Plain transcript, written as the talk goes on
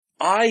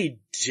I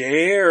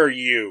dare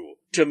you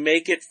to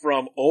make it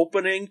from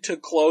opening to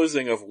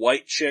closing of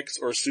White Chicks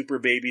or Super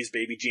Babies,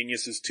 Baby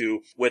Geniuses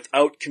 2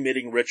 without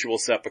committing ritual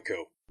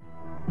seppuku.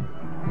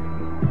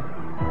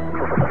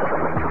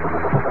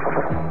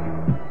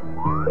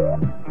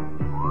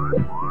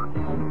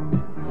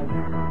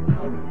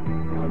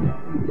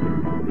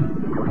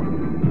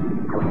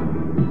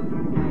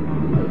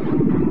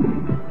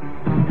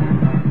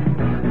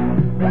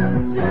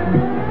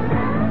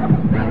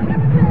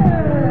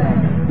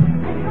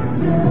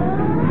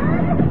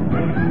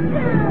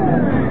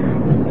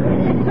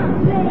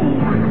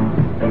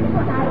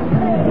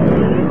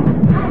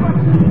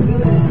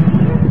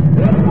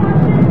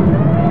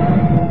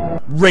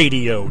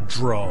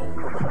 Radiodrome.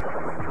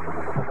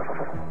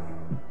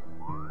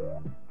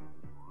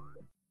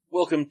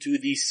 Welcome to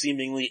the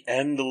seemingly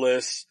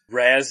endless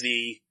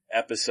Razzie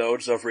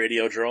episodes of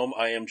Radiodrome.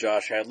 I am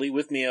Josh Hadley.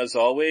 With me, as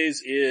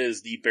always,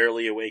 is the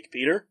barely awake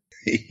Peter.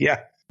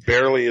 Yeah,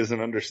 barely is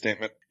an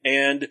understatement.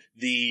 And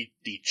the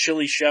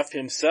chili chef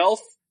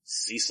himself,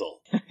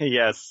 Cecil.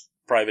 Yes.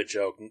 Private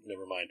joke,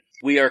 never mind.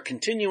 We are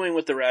continuing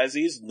with the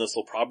Razzies, and this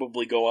will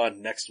probably go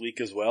on next week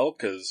as well,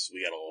 because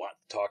we had a lot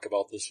to talk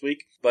about this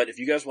week. But if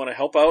you guys want to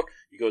help out,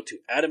 you go to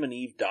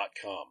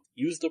adamandeve.com.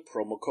 Use the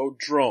promo code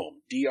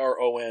DROME,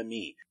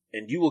 D-R-O-M-E,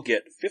 and you will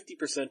get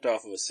 50%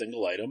 off of a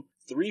single item,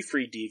 3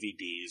 free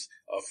DVDs,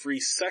 a free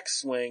sex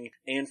swing,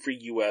 and free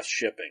US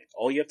shipping.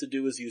 All you have to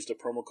do is use the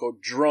promo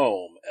code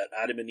DROME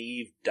at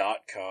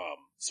adamandeve.com.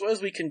 So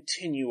as we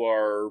continue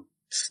our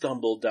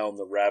stumble down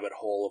the rabbit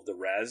hole of the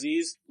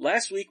Razzies,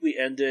 last week we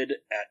ended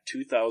at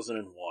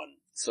 2001.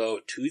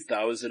 So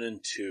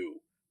 2002,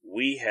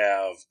 we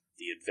have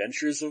The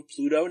Adventures of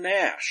Pluto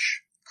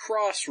Nash,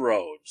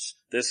 Crossroads.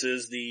 This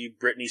is the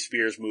Britney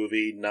Spears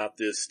movie, not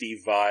the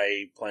Steve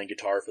Vai playing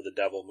guitar for the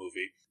devil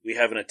movie. We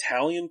have an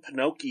Italian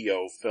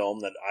Pinocchio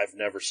film that I've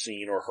never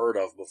seen or heard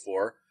of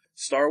before,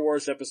 Star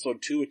Wars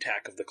Episode 2,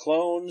 Attack of the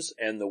Clones,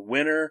 and the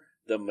winner,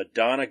 the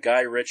Madonna Guy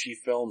Ritchie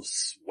film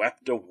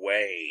Swept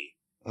Away.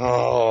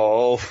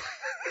 Oh,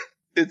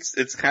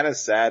 it's kind of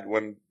sad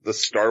when the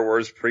Star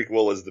Wars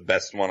prequel is the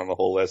best one on the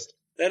whole list.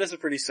 That is a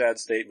pretty sad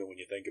statement when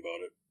you think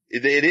about it.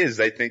 It is.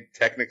 I think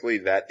technically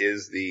that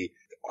is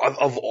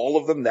of all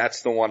of them,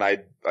 that's the one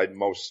I'd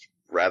most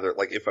rather,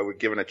 like if I were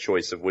given a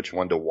choice of which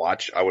one to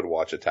watch, I would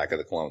watch Attack of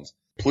the Clones.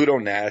 Pluto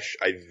Nash,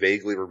 I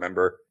vaguely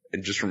remember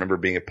and just remember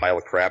being a pile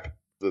of crap.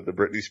 The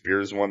Britney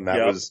Spears one,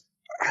 that was,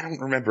 I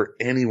don't remember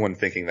anyone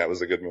thinking that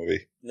was a good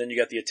movie. And then you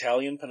got the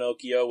Italian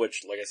Pinocchio,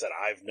 which, like I said,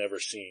 I've never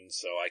seen,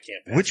 so I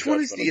can't pass Which one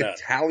is the that.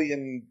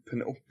 Italian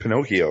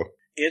Pinocchio?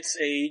 It's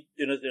an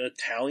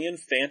Italian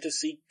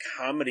fantasy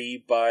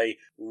comedy by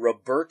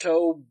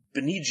Roberto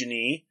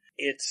Benigni.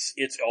 It's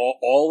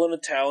all in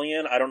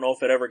Italian. I don't know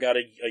if it ever got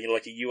a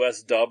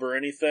US dub or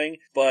anything,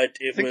 but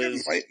it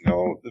was. I might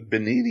know the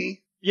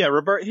Benigni. Yeah,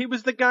 he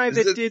was the guy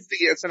that did.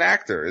 It's an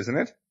actor, isn't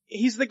it?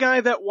 He's the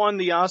guy that won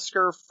the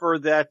Oscar for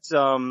that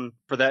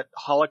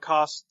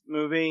Holocaust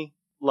movie.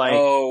 Like,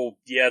 oh,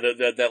 yeah,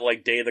 that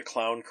like Day the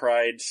Clown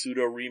Cried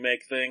pseudo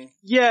remake thing.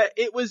 Yeah,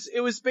 it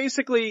was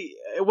basically,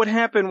 what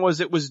happened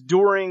was it was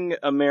during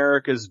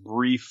America's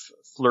brief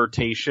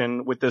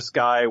flirtation with this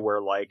guy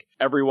where like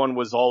everyone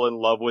was all in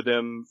love with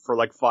him for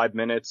like 5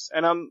 minutes.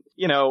 And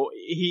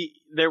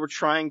they were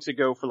trying to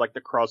go for like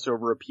the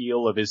crossover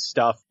appeal of his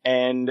stuff,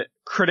 and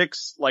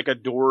critics like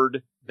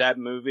adored that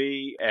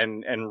movie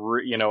and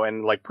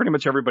like pretty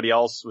much everybody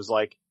else was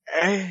like,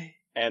 eh.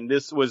 And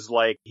this was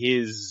like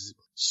his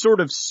sort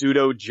of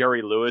pseudo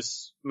Jerry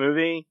Lewis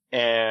movie,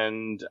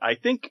 and I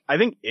think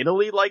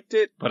Italy liked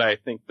it, but I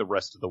think the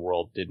rest of the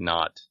world did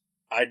not.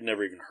 I'd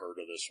never even heard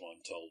of this one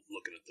until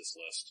looking at this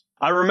list.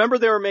 I remember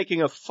they were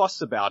making a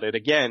fuss about it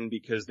again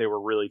because they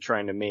were really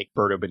trying to make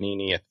Roberto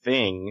Benigni a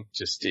thing.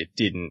 Just it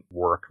didn't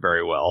work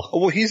very well.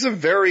 Well, he's a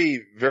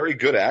very, very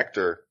good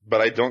actor, but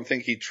I don't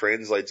think he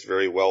translates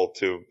very well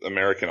to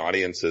American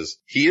audiences.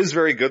 He is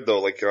very good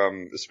though, like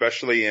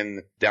especially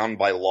in Down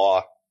by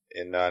Law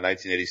in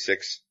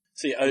 1986.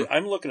 See,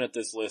 I'm looking at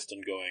this list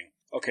and going,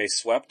 okay,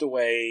 Swept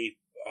Away.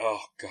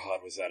 Oh God,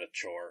 was that a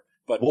chore?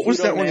 But what was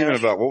that one even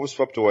about? What was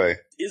Swept Away?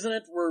 Isn't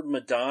it where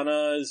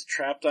Madonna is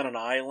trapped on an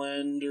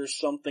island or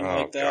something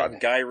like that? God.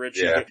 And Guy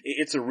Ritchie. Yeah.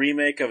 It's a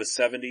remake of a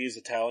 70s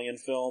Italian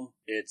film.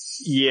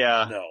 It's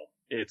no.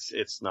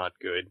 It's not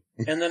good.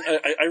 And then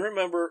I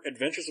remember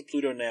Adventures of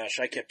Pluto Nash.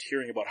 I kept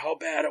hearing about how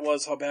bad it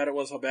was.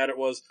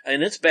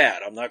 And it's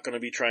bad. I'm not going to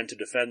be trying to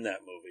defend that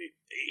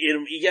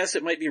movie. Yes,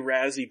 it might be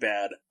Razzie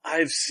bad.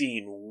 I've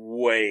seen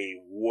way,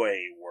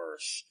 way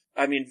worse.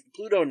 I mean,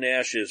 Pluto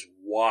Nash is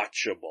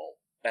watchable,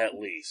 at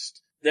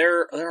least.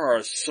 There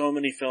are so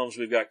many films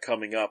we've got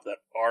coming up that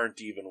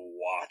aren't even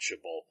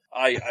watchable.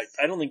 I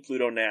don't think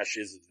Pluto Nash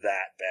is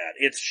that bad.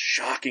 It's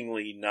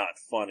shockingly not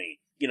funny.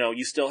 You know,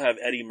 you still have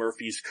Eddie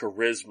Murphy's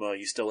charisma.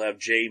 You still have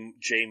Jay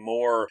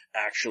Moore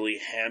actually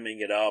hamming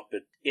it up.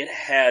 It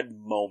had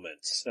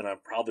moments, and I'm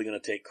probably going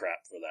to take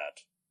crap for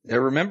that. I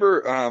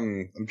remember,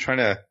 I'm trying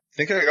to I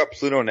think I got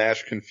Pluto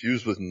Nash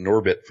confused with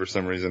Norbit for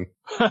some reason.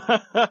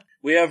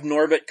 We have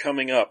Norbit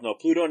coming up. No,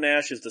 Pluto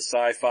Nash is the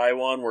sci-fi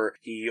one where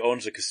he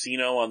owns a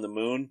casino on the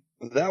moon.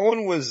 That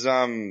one was,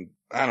 I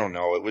don't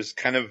know, it was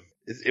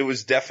it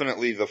was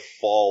definitely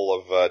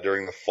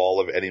during the fall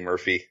of Eddie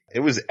Murphy.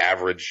 It was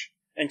average.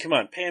 And come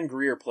on, Pam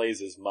Grier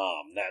plays his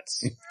mom.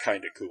 That's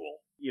kinda cool.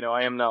 You know,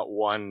 I am not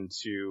one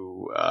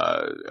to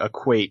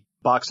equate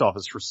box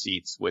office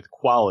receipts with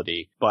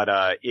quality, but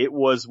it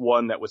was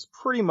one that was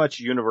pretty much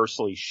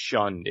universally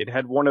shunned. It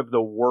had one of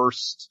the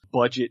worst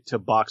budget to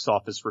box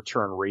office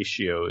return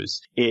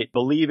ratios.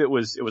 Believe it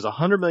was a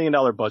 $100 million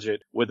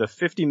budget with a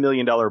 $50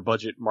 million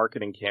budget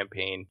marketing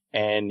campaign,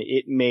 and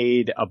it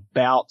made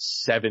about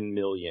 $7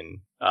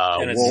 million.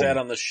 And it sat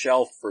on the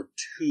shelf for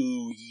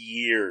 2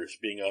 years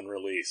being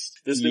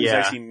unreleased. This thing was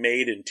actually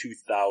made in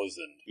 2000.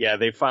 Yeah,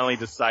 they finally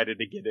decided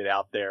to get it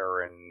out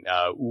there, and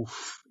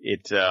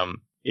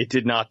it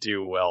did not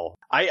do well.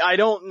 I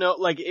don't know,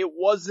 like, it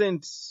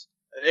wasn't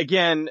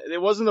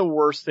the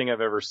worst thing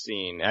I've ever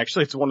seen.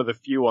 Actually, it's one of the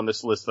few on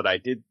this list that I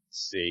did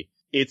see.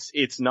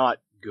 It's not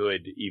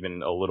good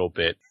even a little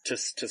bit. To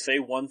say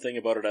one thing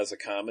about it as a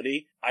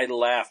comedy, I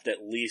laughed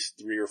at least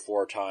 3 or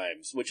 4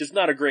 times, which is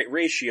not a great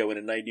ratio in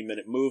a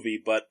 90-minute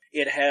movie, but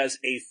it has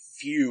a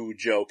few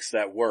jokes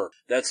that work.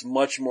 That's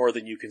much more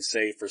than you can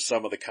say for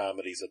some of the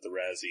comedies that the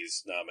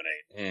Razzies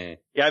nominate.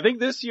 Yeah, I think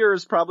this year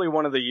is probably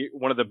one of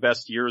the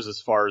best years as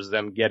far as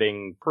them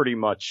getting pretty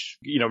much,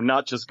 you know,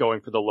 not just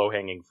going for the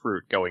low-hanging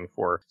fruit, going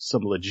for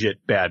some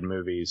legit bad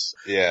movies.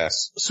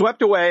 Yes.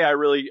 Swept Away,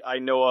 I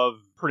know of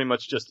pretty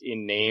much just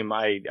in name.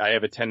 I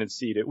have a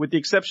tendency to, with the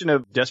exception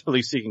of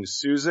Desperately Seeking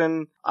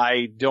Susan,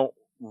 I don't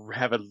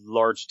have a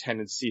large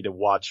tendency to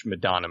watch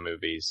Madonna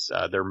movies.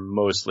 They're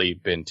mostly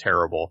been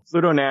terrible.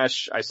 Pluto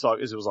Nash, I saw,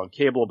 it was on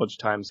cable a bunch of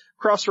times.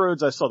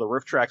 Crossroads, I saw the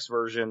Riff Trax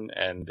version,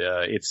 and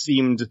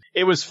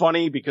it was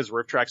funny because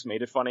Riff Trax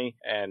made it funny,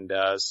 and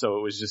so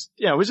it was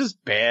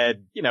just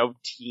bad,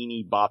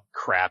 teeny bop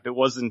crap. It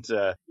wasn't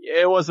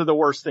the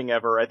worst thing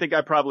ever. I think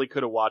I probably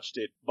could have watched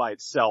it by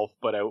itself,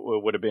 but it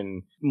would have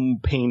been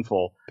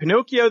painful.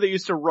 Pinocchio, they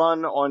used to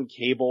run on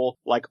cable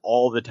like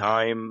all the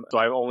time, so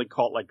I only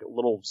caught like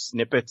little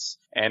snippets,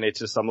 and it's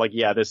just, I'm like,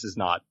 yeah, this is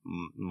not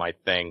my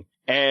thing.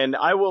 And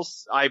I will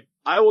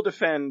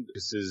defend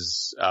this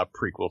is a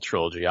prequel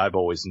trilogy. I've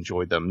always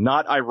enjoyed them.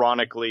 Not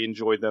ironically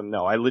enjoyed them.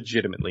 No, I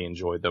legitimately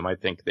enjoyed them. I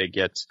think they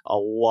get a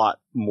lot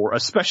more,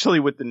 especially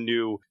with the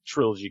new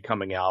trilogy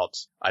coming out.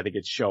 I think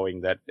it's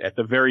showing that at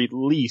the very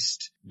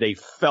least, they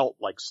felt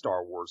like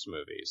Star Wars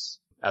movies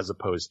as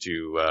opposed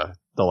to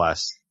The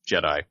Last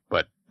Jedi.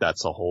 But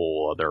that's a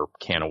whole other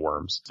can of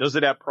worms. Does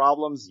it have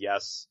problems?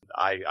 Yes.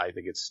 I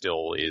think it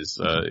still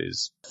is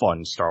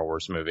fun Star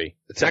Wars movie.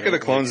 Attack of the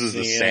Clones is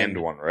the sand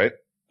one, right?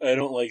 I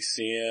don't like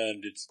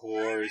sand. It's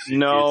coarse.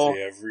 No.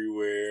 It's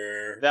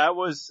everywhere. That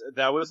was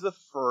the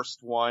first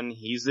one.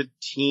 He's a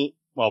teen.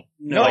 Well,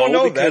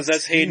 no, because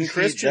that's Hayden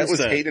Christensen. That was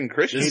Hayden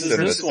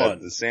Christensen. This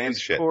one. The sand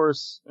shit. Of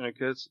course.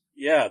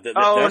 Yeah,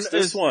 that's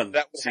this one.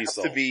 That would have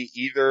to be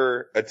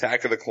either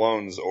Attack of the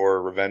Clones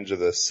or Revenge of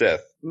the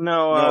Sith.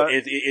 No,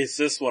 it's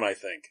this one, I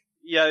think.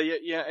 Yeah,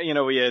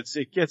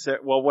 it gets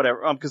it. Well,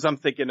 whatever. Cause I'm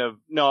thinking of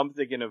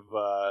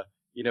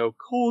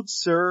Cold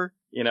Sir.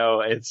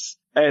 It's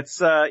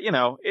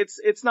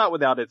not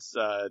without its,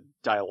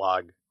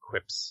 dialogue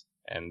quips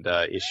and,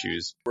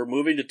 issues. We're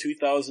moving to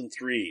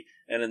 2003.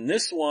 And in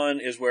this one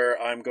is where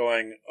I'm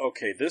going,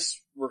 okay,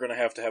 we're gonna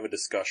have to have a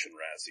discussion,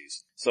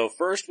 Razzies. So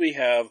first we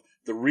have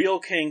The Real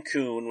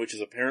Cancun, which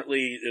is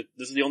apparently,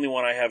 this is the only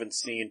one I haven't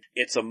seen.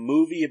 It's a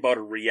movie about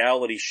a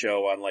reality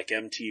show on like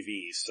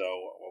MTV, so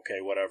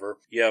okay, whatever.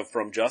 You have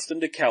From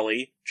Justin to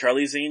Kelly,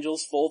 Charlie's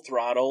Angels Full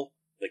Throttle,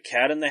 The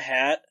Cat in the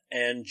Hat,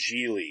 and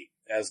Geely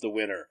as the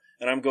winner.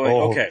 And I'm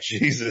going, okay.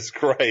 Jesus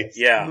Christ.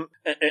 Yeah.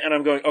 And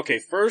I'm going, okay,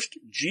 first,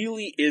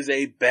 Geely is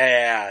a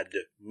bad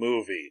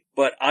movie,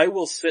 but I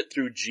will sit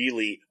through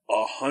Geely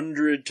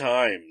 100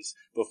 times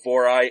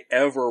before I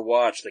ever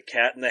watch The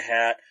Cat in the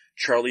Hat,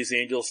 Charlie's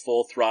Angels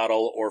Full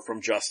Throttle, or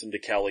From Justin to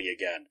Kelly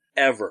again.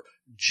 Ever.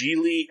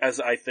 Geely, as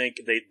I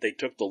think they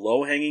took the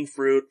low-hanging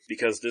fruit,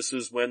 because this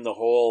is when the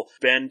whole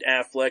Ben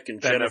Affleck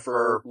and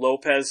Jennifer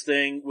Lopez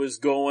thing was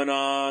going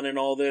on and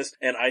all this,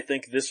 and I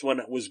think this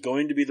one was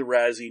going to be the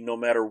Razzie no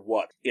matter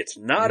what. It's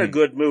not a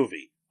good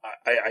movie.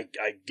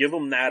 I give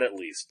them that at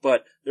least,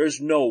 but there's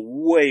no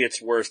way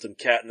it's worse than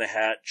Cat in the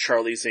Hat,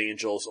 Charlie's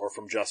Angels, or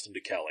From Justin to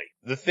Kelly.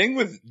 The thing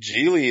with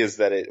Geely is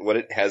that what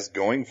it has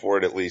going for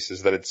it at least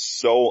is that it's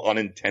so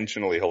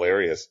unintentionally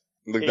hilarious.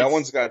 Like that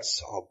one's got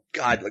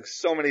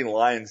so many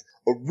lines.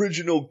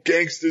 Original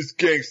gangster's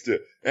gangster.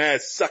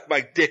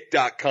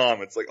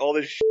 Suckmydick.com. It's like all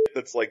this shit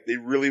that's like they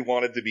really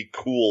wanted to be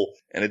cool,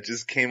 and it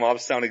just came off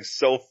sounding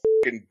so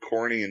fucking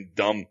corny and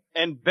dumb.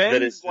 And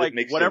Ben's like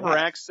whatever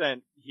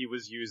accent he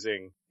was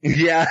using.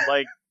 Yeah.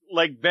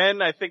 Like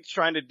Ben, I think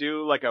trying to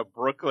do like a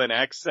Brooklyn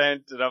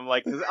accent, and I'm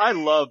like, 'cause I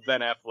love Ben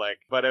Affleck,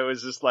 but it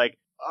was just like,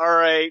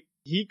 alright,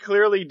 he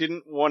clearly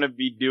didn't want to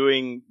be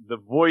doing the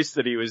voice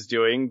that he was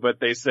doing, but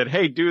they said,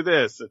 hey, do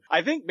this.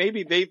 I think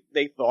maybe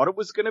they thought it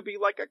was going to be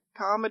like a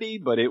comedy,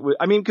 but it was,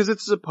 I mean, cause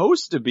it's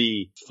supposed to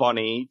be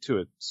funny to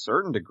a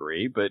certain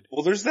degree, but.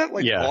 Well, there's that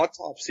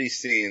autopsy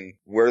scene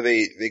where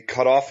they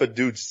cut off a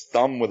dude's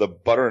thumb with a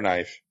butter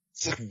knife.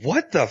 It's like,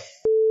 what the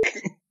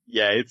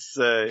Yeah, it's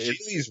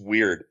Chili's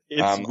weird.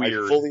 It's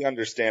weird. I fully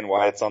understand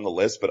why it's on the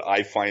list, but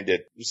I find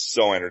it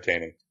so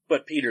entertaining.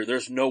 But Peter,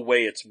 there's no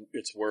way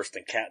it's worse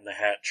than Cat in the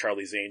Hat,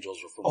 Charlie's Angels,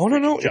 or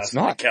from It's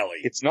not. Kelly.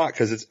 It's not,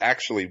 because it's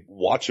actually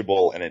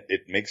watchable, and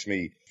it makes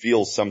me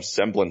feel some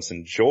semblance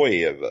and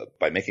joy of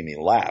by making me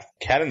laugh.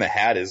 Cat in the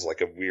Hat is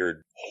like a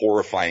weird,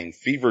 horrifying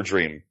fever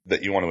dream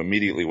that you want to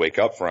immediately wake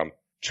up from.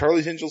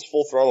 Charlie's Angels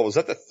Full Throttle, was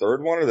that the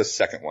third one or the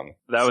second one?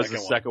 That was the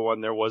second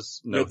one. There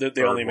was no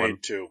they only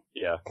made two.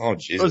 Yeah. Oh,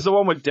 jeez. It was the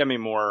one with Demi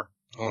Moore.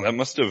 Oh, that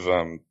must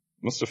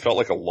have felt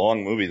like a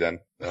long movie then.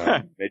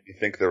 Made me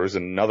think there was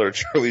another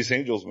Charlie's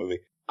Angels movie.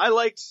 I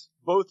liked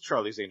both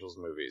Charlie's Angels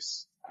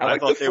movies. I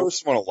like the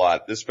first one a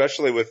lot,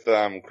 especially with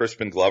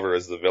Crispin Glover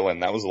as the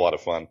villain. That was a lot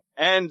of fun.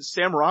 And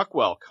Sam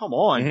Rockwell. Come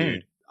on,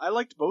 dude. I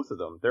liked both of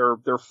them.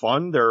 They're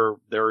fun.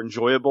 They're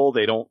enjoyable.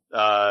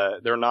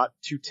 They're not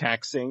too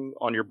taxing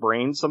on your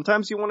brain.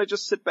 Sometimes you want to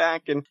just sit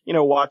back and,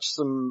 watch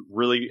some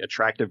really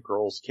attractive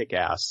girls kick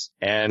ass.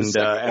 And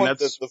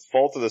that's the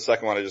fault of the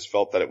second one. I just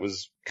felt that it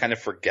was kind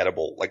of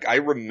forgettable. Like, I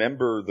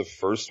remember the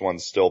first one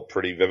still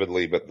pretty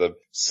vividly, but the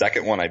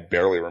second one I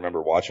barely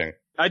remember watching.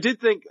 I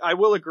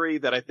will agree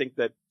that I think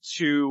that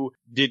 2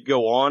 did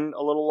go on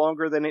a little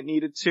longer than it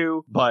needed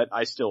to, but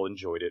I still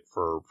enjoyed it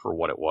for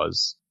what it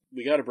was.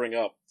 We gotta bring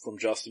up from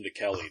Justin to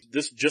Kelly.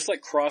 This, just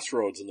like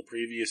Crossroads in the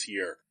previous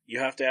year, you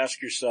have to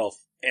ask yourself,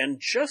 and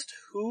just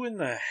who in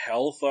the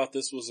hell thought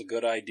this was a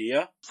good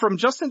idea? From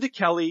Justin to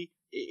Kelly,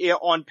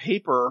 on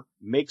paper,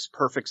 makes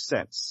perfect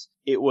sense.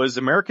 It was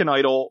American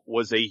Idol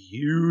was a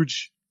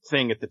huge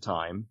thing at the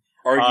time.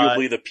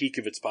 Arguably the peak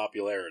of its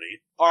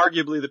popularity.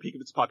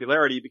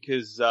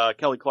 Because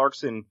Kelly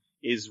Clarkson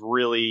is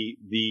really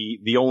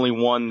the only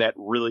one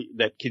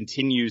that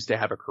continues to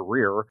have a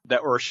career,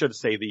 or should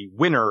say the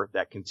winner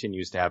that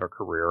continues to have a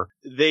career.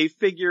 They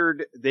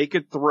figured they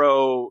could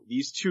throw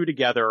these two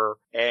together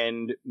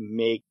and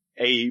make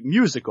a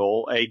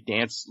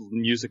dance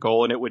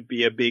musical, and it would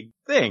be a big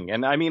thing.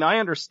 And I mean, I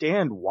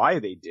understand why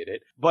they did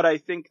it, but I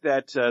think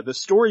that the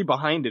story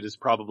behind it is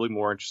probably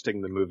more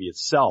interesting than the movie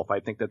itself. I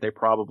think that they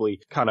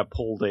probably kind of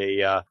pulled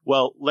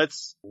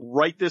let's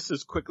write this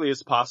as quickly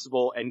as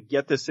possible and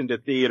get this into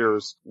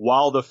theaters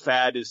while the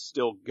fad is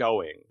still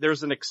going.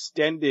 There's an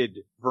extended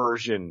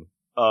version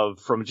of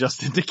From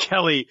Justin to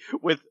Kelly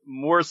with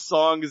more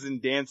songs and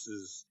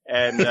dances.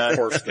 And of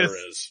course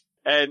there is.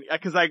 And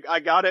cause I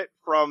got it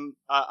from,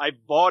 I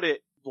bought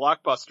it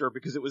Blockbuster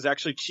because it was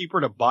actually cheaper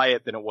to buy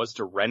it than it was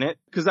to rent it.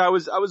 Cause I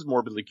was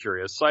morbidly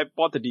curious. So I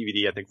bought the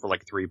DVD, I think for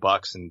like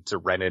 $3 and to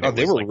rent it. Oh,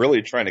 they were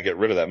really trying to get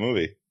rid of that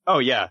movie. Oh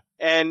yeah.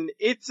 And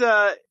it's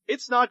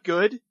not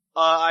good.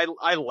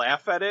 I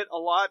laugh at it a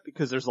lot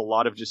because there's a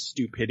lot of just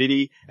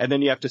stupidity. And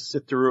then you have to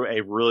sit through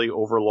a really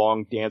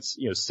overlong dance,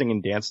 sing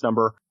and dance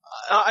number.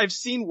 I've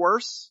seen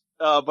worse.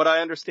 But I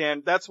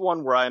understand, that's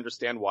one where I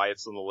understand why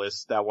it's on the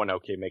list. That one,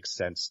 okay, makes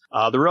sense.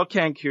 The Real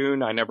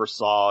Cancun, I never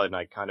saw, and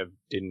I kind of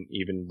didn't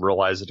even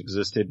realize it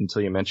existed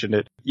until you mentioned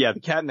it. Yeah, the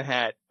Cat in the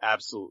Hat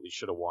absolutely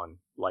should have won.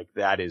 Like,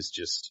 that is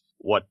just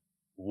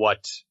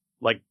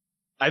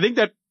I think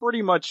that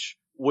pretty much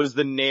was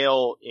the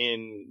nail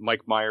in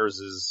Mike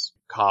Myers'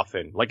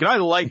 coffin. Like, and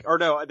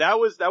that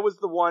was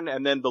the one,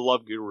 and then the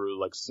Love Guru,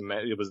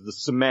 cement, it was the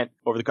cement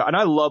over the and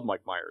I love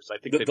Mike Myers. I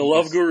think the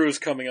Love Guru is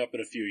coming up in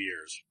a few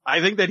years.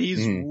 I think that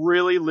he's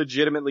really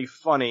legitimately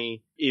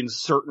funny in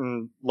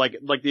certain, like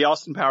the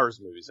Austin Powers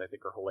movies, I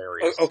think are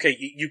hilarious. Okay,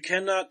 you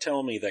cannot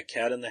tell me that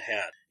Cat in the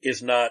Hat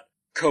is not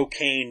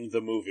Cocaine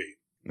the movie.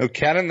 No,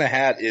 Cat in the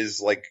Hat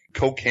is like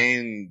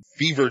Cocaine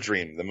Fever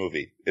Dream, the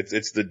movie.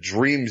 It's the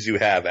dreams you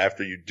have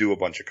after you do a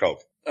bunch of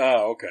coke.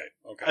 Oh, okay.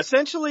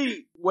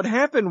 Essentially, what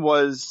happened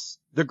was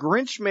the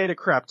Grinch made a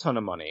crap ton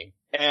of money,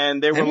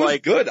 and they were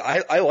like, good.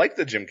 I like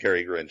the Jim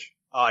Carrey Grinch.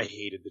 I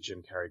hated the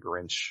Jim Carrey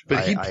Grinch.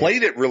 But he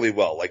played it really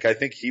well. Like, I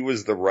think he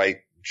was the right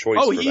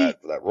choice for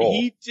that role.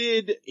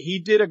 He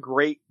did a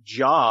great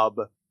job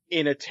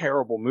in a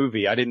terrible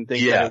movie. I didn't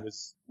think that it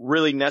was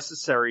really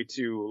necessary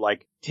to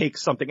take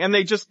something, and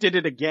they just did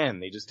it again.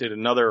 They just did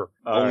another,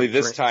 only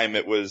this time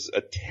it was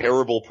a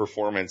terrible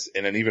performance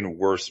in an even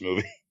worse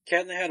movie.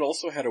 Cat in the Hat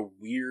also had a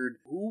weird,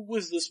 who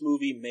was this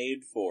movie made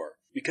for?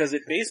 Because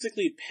it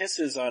basically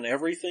pisses on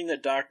everything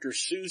that Dr.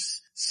 Seuss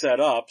set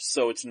up,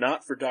 so it's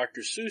not for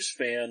Dr. Seuss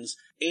fans,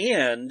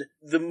 and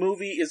the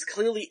movie is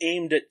clearly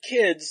aimed at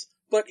kids,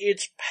 but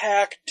it's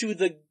packed to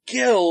the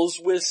gills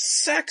with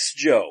sex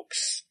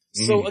jokes.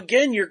 So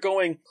again, you're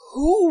going,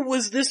 who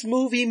was this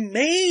movie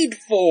made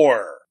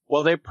for?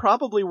 Well, they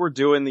probably were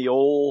doing the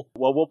old,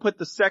 we'll put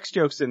the sex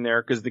jokes in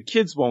there because the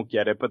kids won't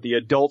get it, but the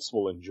adults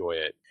will enjoy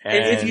it.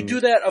 And if you do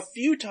that a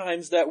few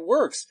times, that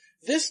works.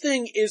 This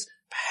thing is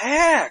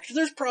packed.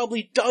 There's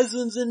probably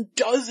dozens and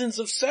dozens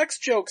of sex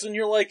jokes, and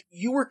you're like,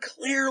 you were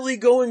clearly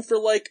going for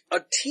like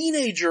a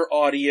teenager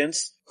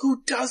audience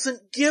who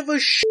doesn't give a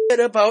shit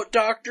about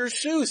Dr.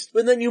 Seuss,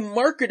 but then you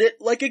market it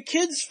like a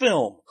kid's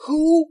film.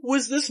 Who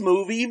was this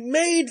movie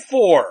made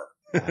for?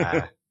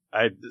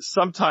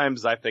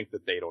 Sometimes I think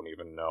that they don't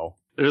even know.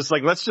 They're just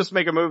like, let's just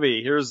make a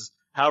movie. Here's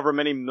however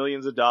many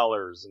millions of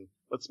dollars and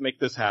let's make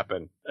this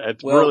happen.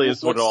 It really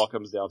is what it all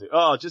comes down to.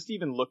 Oh, just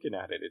even looking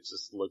at it, it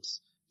just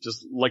looks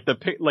just like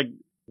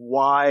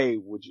why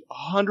would you,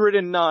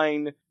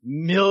 $109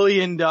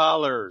 million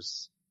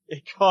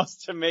it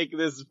costs to make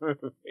this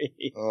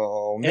movie.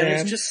 Oh man. And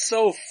it's just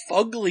so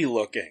fugly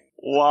looking.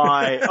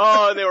 Why?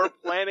 Oh, they were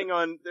planning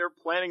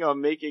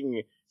on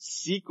making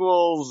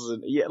sequels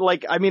and yeah,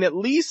 like, I mean, at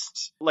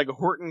least like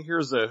Horton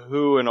Hears a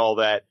Who and all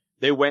that,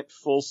 they went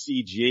full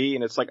CG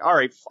and it's like, all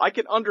right, I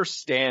can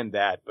understand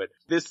that, but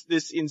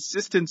this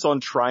insistence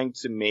on trying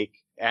to make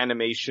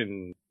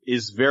animation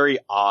is very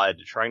odd.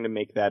 Trying to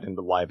make that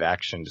into live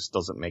action just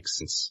doesn't make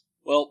sense.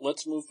 Well,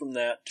 let's move from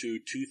that to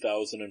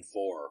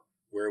 2004,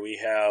 where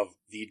we have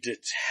the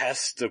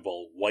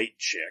detestable White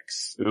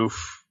Chicks.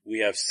 Oof. We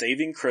have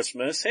Saving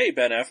Christmas. Hey,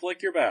 Ben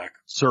Affleck, you're back.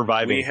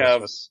 Surviving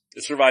Christmas.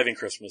 Surviving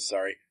Christmas,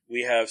 sorry.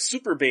 We have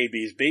Super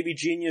Babies, Baby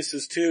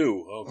Geniuses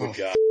 2. Oh, good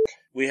God.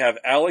 We have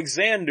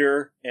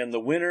Alexander and the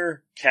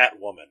winner,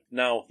 Catwoman.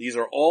 Now, these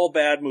are all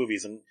bad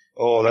movies, and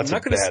that's a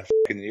bad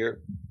fucking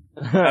year.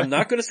 I'm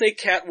not gonna say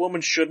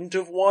Catwoman shouldn't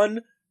have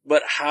won,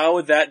 but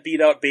how that beat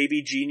out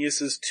Baby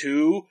Geniuses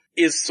 2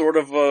 is sort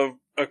of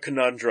a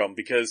conundrum,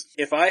 because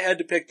if I had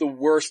to pick the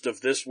worst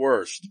of this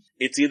worst,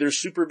 it's either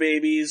Super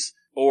Babies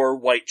or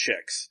White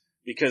Chicks,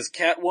 because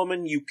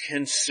Catwoman you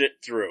can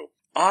sit through.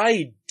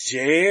 I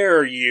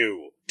dare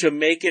you to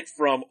make it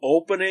from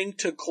opening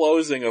to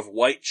closing of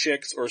White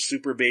Chicks or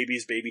Super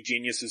Babies, Baby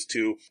Geniuses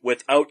 2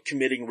 without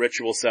committing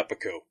ritual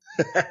seppuku.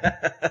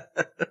 I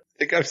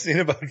think I've seen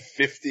about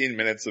 15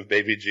 minutes of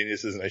Baby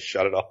Geniuses and I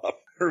shut it off.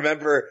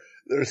 Remember,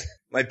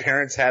 my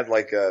parents had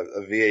like a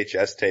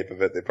VHS tape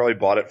of it. They probably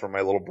bought it from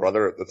my little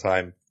brother at the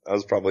time. I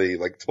was probably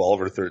like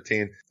 12 or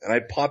 13 and I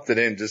popped it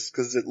in just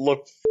cause it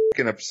looked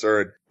fucking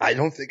absurd. I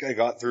don't think I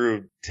got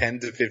through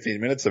 10 to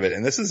 15 minutes of it.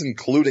 And this is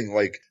including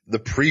like the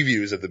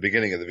previews at the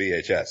beginning of the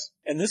VHS.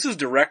 And this is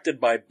directed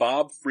by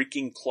Bob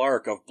freaking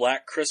Clark of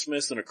Black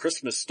Christmas and A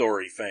Christmas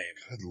Story fame.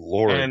 Good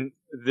Lord. And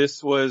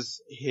this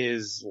was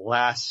his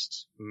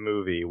last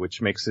movie,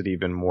 which makes it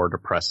even more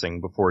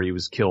depressing, before he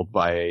was killed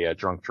by a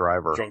drunk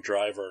driver. Drunk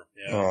driver,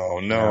 yeah. Oh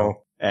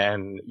no.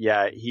 And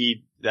yeah,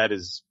 that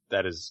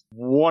is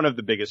one of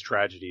the biggest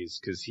tragedies,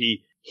 because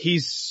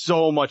he's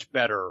so much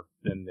better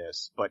than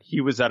this, but he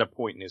was at a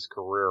point in his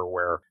career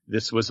where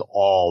this was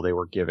all they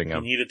were giving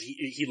him.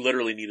 He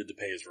literally needed to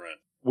pay his rent.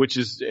 Which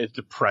is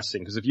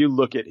depressing, because if you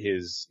look at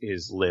his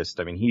list,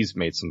 I mean, he's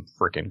made some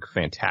freaking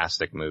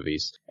fantastic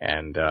movies,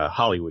 and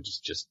Hollywood is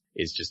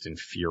just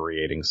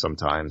infuriating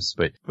sometimes.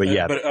 But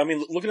yeah. But I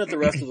mean, looking at the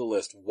rest of the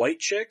list, White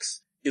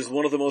Chicks is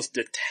one of the most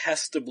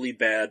detestably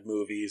bad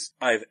movies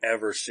I've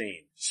ever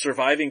seen.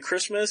 Surviving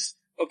Christmas,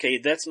 okay,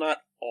 that's not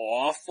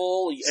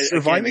awful.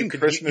 Surviving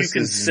Christmas you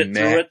can is sit meh.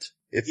 through it.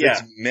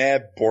 It's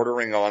mad,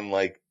 bordering on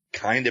like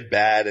kind of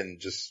bad and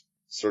just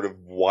sort of,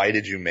 why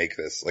did you make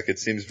this? Like, it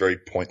seems very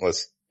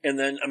pointless. And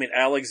then, I mean,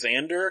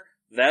 Alexander,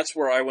 that's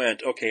where I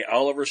went, okay,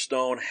 Oliver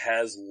Stone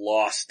has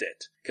lost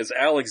it. Cause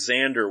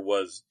Alexander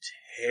was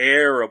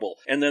terrible.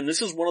 And then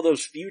this is one of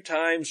those few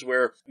times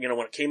where, you know,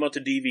 when it came out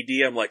to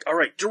DVD, I'm like,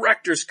 alright,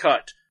 director's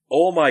cut.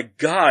 Oh my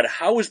God,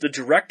 how is the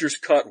director's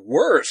cut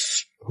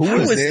worse? How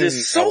is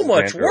this so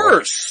much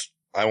worse?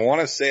 I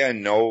want to say I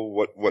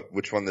know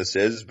which one this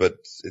is, but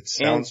it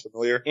sounds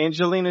familiar.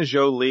 Angelina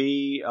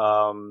Jolie,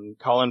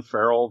 Colin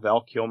Farrell,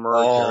 Val Kilmer.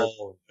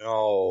 Oh,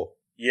 no.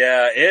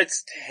 Yeah,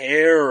 it's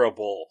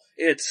terrible.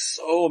 It's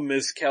so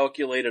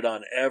miscalculated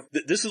on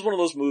this is one of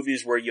those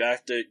movies where you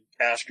have to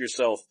ask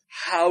yourself,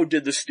 how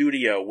did the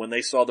studio, when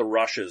they saw the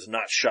rushes,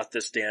 not shut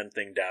this damn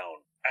thing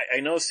down?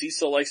 I know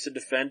Cecil likes to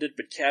defend it,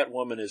 but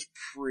Catwoman is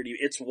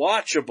it's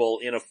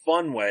watchable in a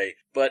fun way,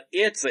 but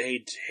it's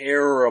a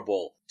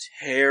terrible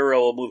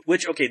movie.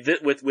 Which, okay,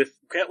 with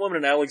Catwoman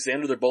and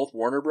Alexander, they're both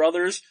Warner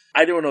Brothers.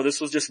 I don't know,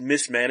 this was just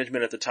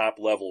mismanagement at the top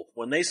level.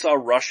 When they saw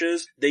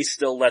rushes, they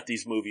still let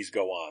these movies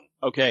go on.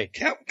 Okay.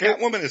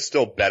 Catwoman is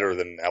still better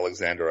than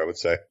Alexander, I would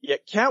say. Yeah,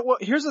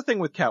 here's the thing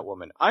with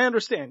Catwoman. I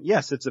understand,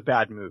 yes, it's a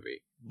bad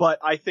movie. But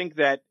I think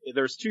that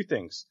there's two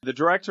things. The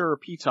director,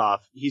 Pitoff,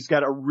 he's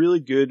got a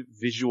really good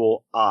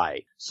visual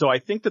eye. So I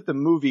think that the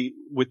movie,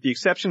 with the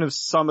exception of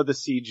some of the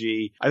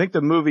CG, I think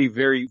the movie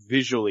very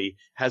visually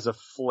has a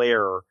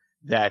flair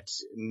that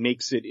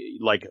makes it,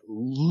 like,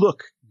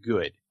 look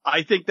good.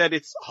 I think that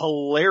it's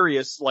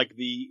hilarious, like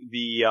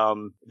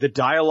the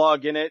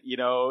dialogue in it, you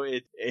know,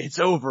 it's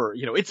over,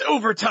 you know, it's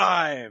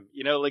overtime,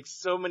 you know, like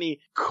so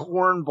many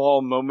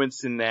cornball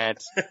moments in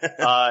that.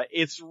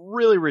 It's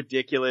really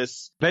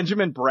ridiculous.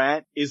 Benjamin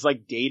Bratt is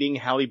like dating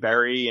Halle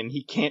Berry and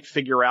he can't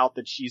figure out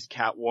that she's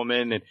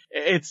Catwoman, and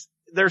it's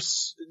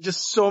there's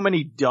just so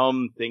many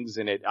dumb things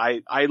in it.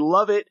 I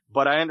love it,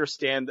 but I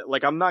understand that,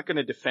 like, I'm not going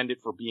to defend it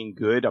for being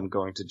good. I'm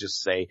going to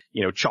just say,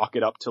 chalk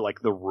it up to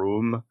like The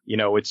Room.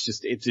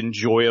 It's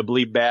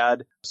enjoyably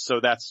bad. So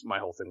that's my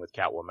whole thing with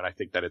Catwoman. I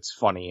think that it's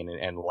funny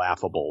and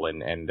laughable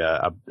and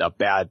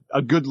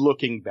a good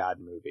looking bad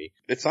movie.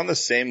 It's on the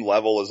same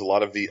level as a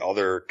lot of the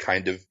other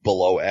kind of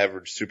below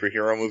average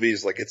superhero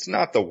movies. Like, it's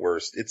not the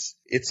worst.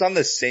 It's on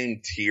the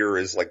same tier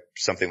as like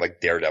something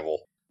like Daredevil.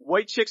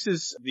 White Chicks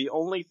is the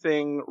only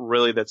thing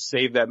really that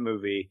saved that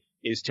movie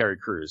is Terry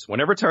Crews.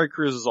 Whenever Terry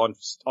Crews is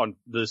on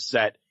the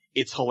set,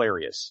 it's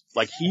hilarious.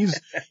 Like,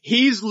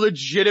 he's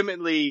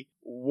legitimately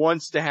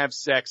wants to have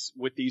sex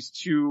with these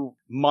two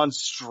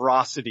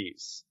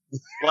monstrosities.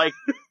 Like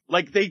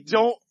they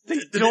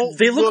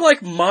look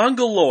like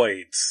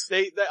mongoloids.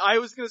 I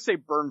was gonna say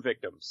burn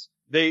victims.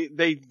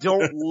 They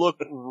don't look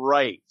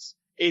right.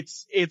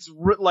 It's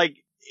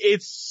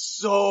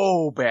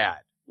so bad.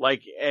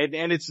 Like,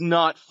 and it's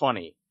not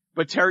funny.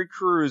 But Terry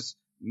Crews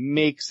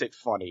makes it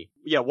funny.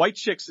 Yeah, White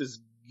Chicks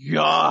is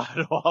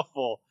god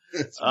awful.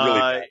 It's really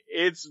bad.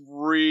 It's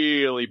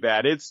really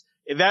bad.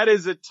 That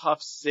is a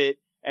tough sit.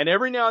 And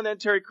every now and then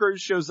Terry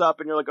Crews shows up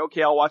and you're like,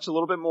 okay, I'll watch a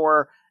little bit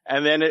more.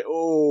 And then it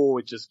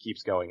just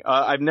keeps going.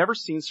 I've never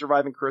seen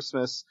Surviving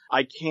Christmas.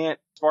 I can't,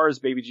 as far as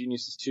Baby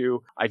Geniuses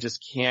 2, I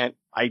just can't,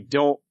 You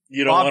don't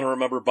want to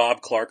remember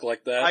Bob Clark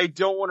like that? I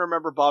don't want to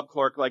remember Bob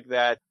Clark like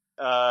that.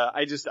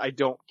 I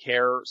don't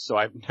care, so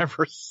I've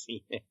never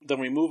seen it. Then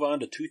we move on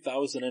to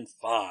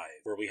 2005,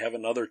 where we have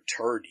another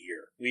turd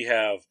here. We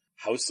have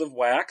House of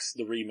Wax,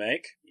 the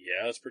remake.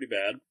 Yeah, that's pretty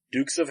bad.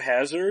 Dukes of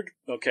Hazzard.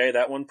 Okay,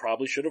 that one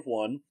probably should have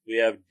won. We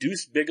have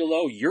Deuce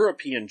Bigalow,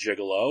 European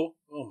Gigolo.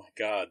 Oh my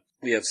god.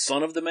 We have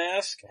Son of the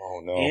Mask.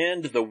 Oh no.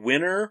 And the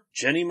winner,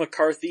 Jenny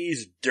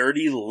McCarthy's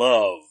Dirty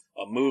Love.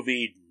 A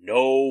movie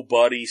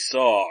nobody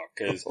saw,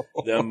 cause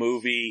the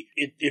movie,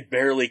 it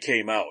barely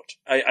came out.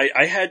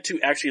 I had to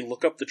actually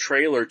look up the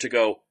trailer to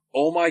go,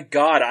 oh my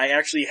god, I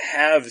actually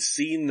have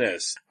seen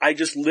this. I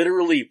just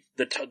literally,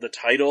 the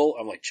title,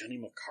 I'm like, Jenny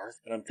McCarthy,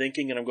 and I'm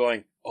thinking and I'm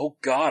going, oh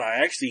god,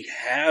 I actually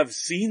have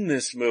seen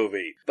this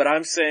movie. But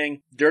I'm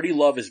saying, Dirty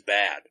Love is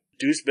bad.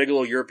 Deuce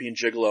Bigalow, European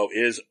Gigolo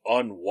is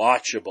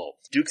unwatchable.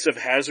 Dukes of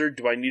Hazzard,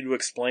 do I need to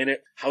explain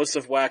it? House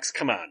of Wax,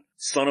 come on.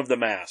 Son of the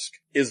Mask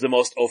is the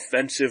most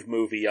offensive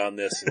movie on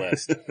this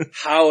list.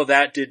 How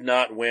that did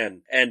not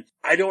win. And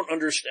I don't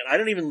understand. I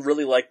don't even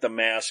really like The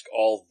Mask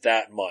all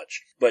that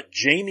much. But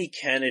Jamie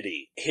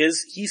Kennedy,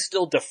 he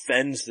still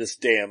defends this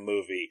damn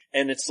movie.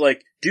 And it's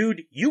like,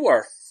 dude, you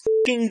are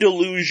fucking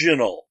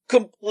delusional.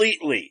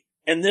 Completely.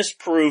 And this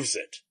proves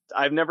it.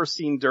 I've never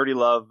seen Dirty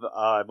Love.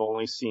 I've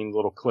only seen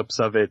little clips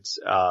of it.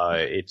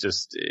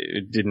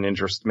 It didn't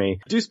interest me.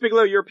 Deuce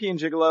Bigalow, European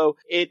Gigolo.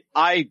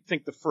 I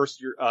think the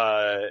first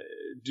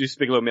Deuce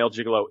Bigalow, Male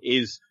Gigolo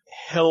is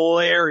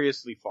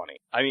hilariously funny.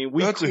 I mean,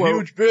 that's a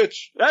huge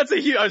bitch. I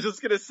was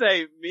just gonna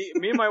say,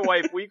 me and my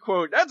wife, we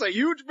quote, that's a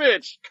huge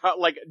bitch,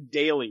 like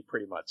daily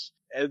pretty much.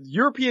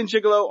 European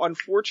Gigolo,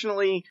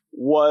 unfortunately,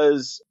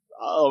 was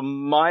a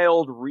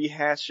mild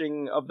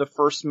rehashing of the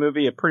first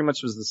movie. It pretty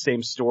much was the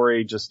same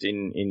story, just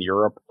in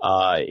Europe.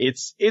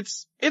 It's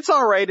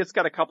alright. It's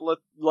got a couple of,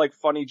 like,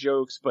 funny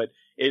jokes, but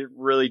it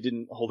really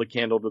didn't hold a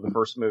candle to the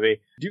first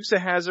movie. Dukes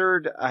of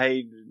Hazzard,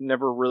 I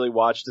never really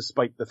watched,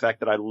 despite the fact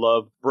that I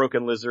love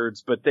Broken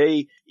Lizards, but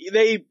they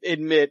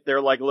admit,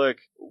 they're like, look,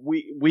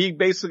 we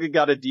basically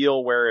got a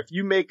deal where if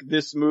you make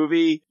this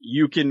movie,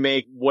 you can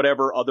make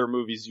whatever other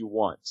movies you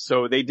want.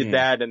 So they did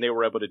that, and they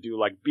were able to do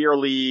like Beer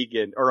League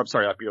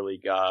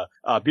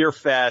Beer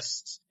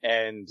Fest,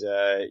 and,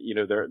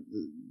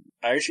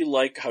 I actually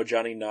like how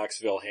Johnny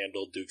Knoxville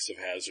handled Dukes of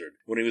Hazzard.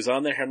 When he was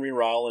on the Henry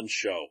Rollins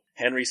show,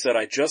 Henry said,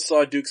 I just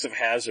saw Dukes of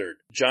Hazzard.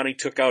 Johnny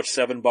took out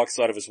 $7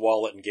 out of his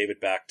wallet and gave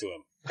it back to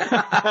him.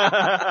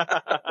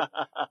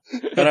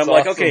 And I'm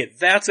like, okay,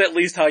 that's at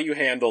least how you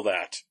handle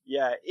that.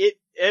 Yeah,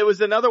 it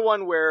was another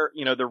one where,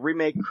 the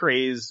remake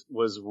craze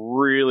was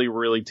really,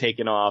 really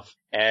taken off,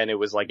 and it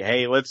was like,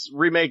 hey, let's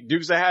remake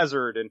Dukes of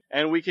Hazzard,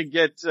 and we could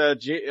get,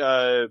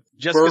 Jessica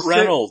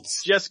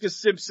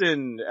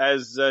Simpson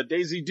as,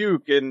 Daisy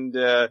Duke, and,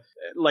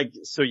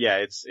 so yeah,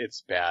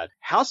 it's bad.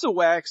 House of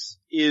Wax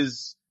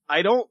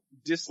I don't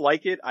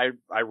dislike it, I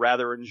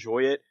rather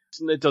enjoy it.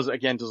 It doesn't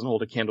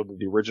hold a candle to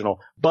the original,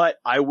 but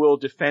I will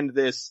defend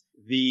this.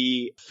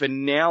 The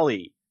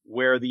finale,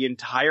 where the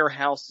entire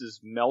house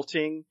is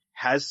melting,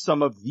 has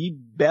some of the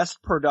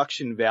best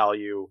production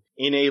value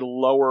in a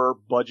lower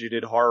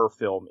budgeted horror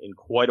film in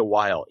quite a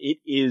while.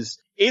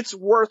 It's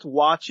worth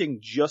watching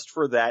just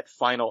for that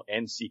final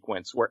end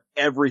sequence where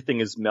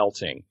everything is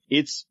melting.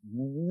 It's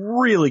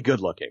really good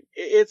looking.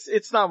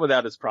 It's not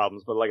without its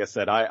problems, but like I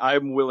said,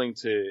 I'm willing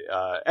to,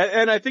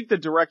 and I think the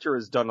director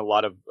has done a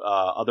lot of,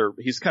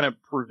 he's kind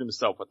of proved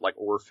himself with like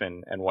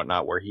Orphan and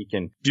whatnot, where he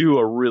can do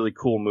a really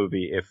cool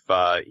movie if,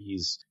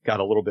 he's got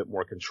a little bit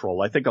more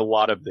control. I think a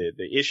lot of the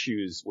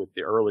issues with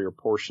the earlier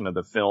portion of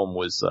the film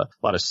was a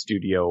lot of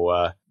studio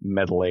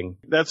meddling.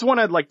 That's one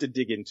I'd like to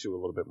dig into a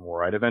little bit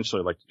more. I'd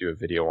eventually like to do a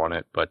video on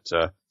it, but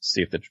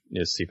see if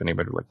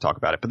anybody would like to talk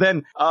about it. But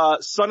then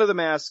Son of the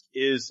Mask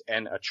is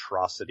an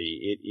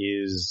atrocity. It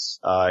is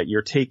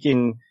you're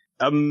taking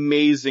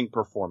amazing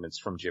performance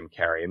from Jim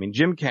Carrey. I mean,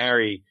 Jim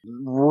Carrey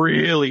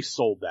really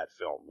sold that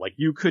film. Like,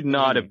 you could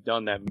not have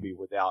done that movie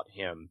without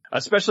him.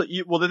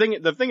 Especially,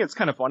 the thing that's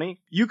kind of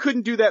funny, you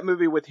couldn't do that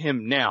movie with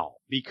him now,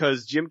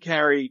 because Jim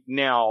Carrey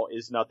now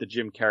is not the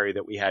Jim Carrey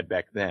that we had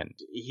back then.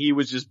 He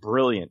was just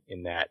brilliant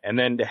in that. And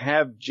then to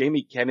have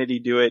Jamie Kennedy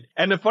do it.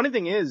 And the funny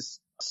thing is,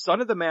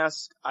 Son of the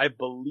Mask, I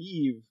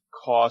believe,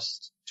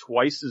 cost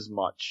twice as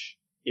much,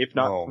 if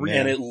not three.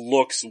 And it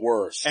looks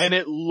worse.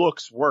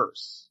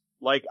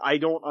 Like, I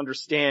don't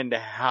understand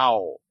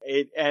how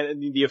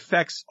and the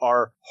effects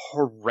are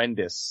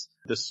horrendous.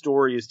 The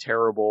story is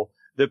terrible.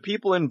 The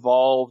people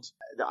involved,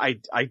 I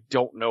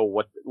don't know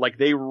what, like,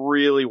 they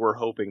really were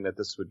hoping that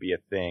this would be a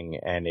thing,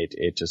 and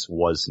it just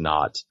was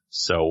not.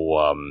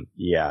 So,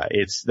 yeah,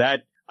 it's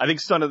that. I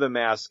think Son of the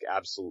Mask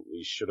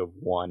absolutely should have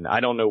won. I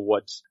don't know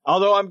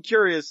although I'm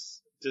curious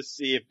to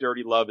see if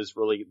Dirty Love is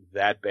really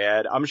that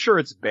bad. I'm sure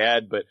it's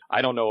bad, but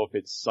I don't know if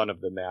it's Son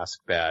of the Mask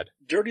bad.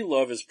 Dirty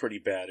Love is pretty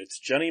bad. It's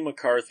Jenny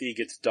McCarthy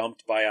gets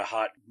dumped by a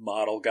hot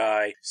model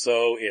guy,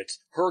 so it's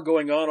her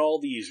going on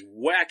all these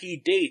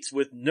wacky dates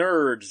with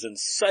nerds and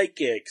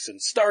psychics and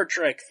Star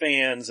Trek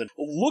fans, and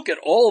look at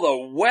all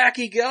the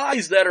wacky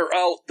guys that are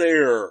out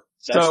there.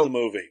 That's the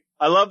movie.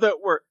 I love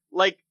that we're,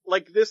 like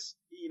this,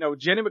 you know,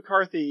 Jenny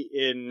McCarthy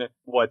in,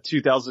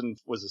 2000,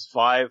 was this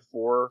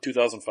 4?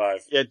 2005.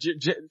 Yeah,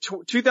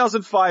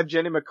 2005,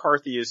 Jenny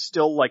McCarthy is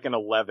still like an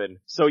 11.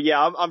 So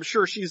yeah, I'm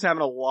sure she's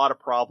having a lot of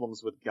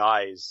problems with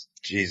guys.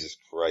 Jesus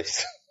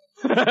Christ.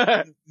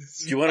 Do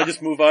you want to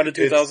just move on to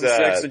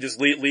 2006 and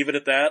just leave it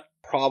at that?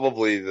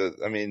 Probably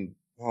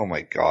oh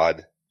my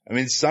God. I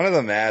mean, Son of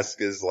the Mask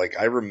is like,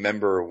 I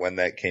remember when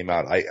that came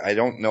out. I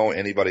don't know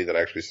anybody that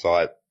actually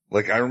saw it.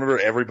 Like, I remember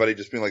everybody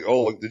just being like,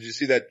 oh, look, did you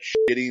see that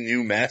shitty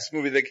new Mask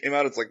movie that came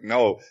out? It's like,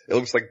 no, it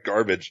looks like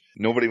garbage.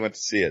 Nobody went to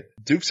see it.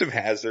 Dukes of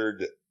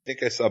Hazzard, I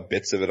think I saw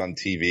bits of it on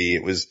TV.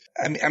 It was,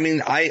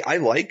 I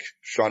like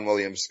Sean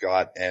William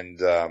Scott and,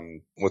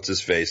 what's his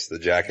face? The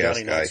jackass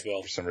Johnny guy.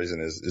 Knoxville. For some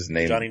reason his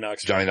name.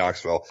 Johnny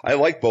Knoxville. I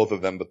like both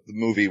of them, but the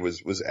movie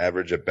was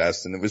average at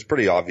best. And it was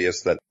pretty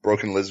obvious that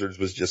Broken Lizards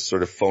was just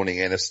sort of phoning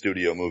in a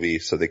studio movie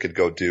so they could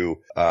go do,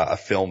 a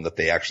film that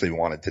they actually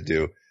wanted to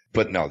do.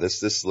 But no,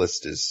 this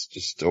list is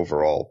just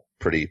overall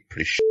pretty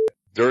shit.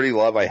 Dirty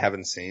Love I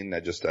haven't seen.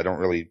 I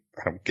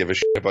don't give a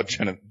shit about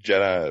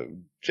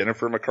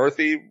Jennifer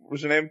McCarthy,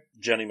 was her name?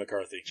 Jenny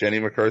McCarthy. Jenny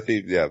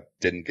McCarthy, yeah,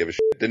 didn't give a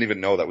shit. Didn't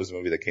even know that was a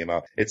movie that came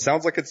out. It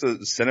sounds like it's a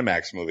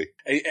Cinemax movie.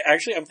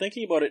 Actually, I'm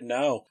thinking about it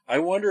now. I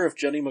wonder if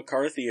Jenny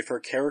McCarthy, if her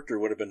character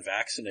would have been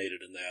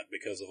vaccinated in that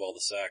because of all the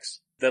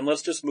sex. Then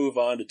let's just move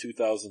on to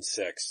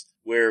 2006,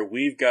 where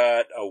we've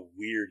got a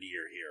weird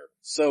year here.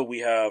 So we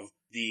have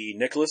the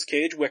Nicolas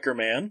Cage Wicker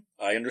Man.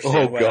 I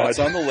understand why that's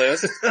on the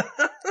list.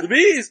 The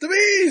bees!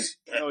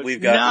 No,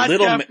 We've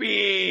got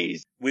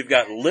bees! We've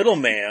got Little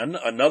Man,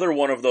 another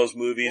one of those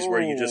movies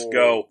where you just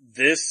go,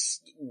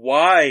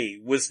 why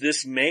was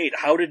this made?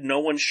 How did no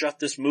one shut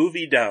this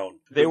movie down?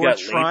 They were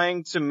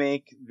trying to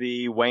make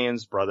the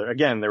Wayans brothers,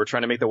 again, they were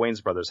trying to make the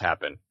Wayans brothers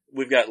happen.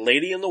 We've got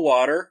Lady in the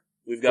Water.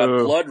 We've got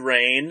Blood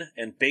Rain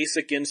and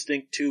Basic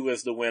Instinct 2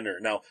 as the winner.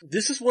 Now,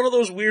 this is one of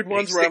those weird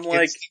ones where I'm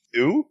like, Instinct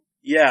 2?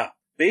 Yeah.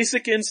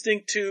 Basic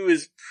Instinct 2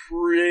 is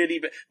pretty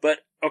bad. But,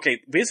 okay,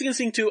 Basic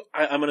Instinct 2,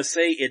 I'm gonna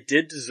say it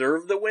did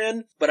deserve the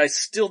win, but I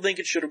still think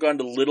it should have gone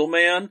to Little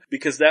Man,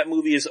 because that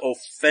movie is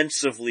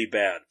offensively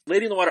bad.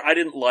 Lady in the Water I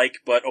didn't like,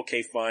 but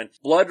okay, fine.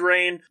 Blood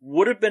Rain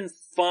would have been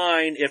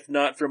fine if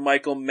not for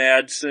Michael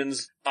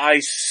Madsen's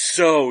I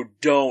so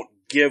don't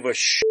give a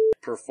shit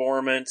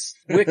performance.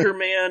 Wicker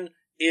Man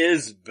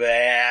is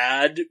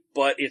bad,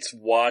 but it's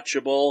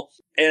watchable.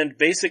 And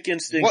Basic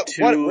Instinct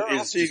 2 where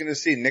else are you going to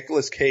see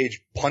Nicolas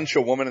Cage punch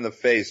a woman in the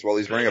face while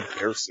he's wearing a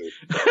bear suit?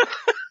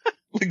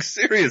 Like,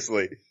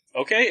 seriously.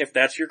 Okay, if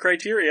that's your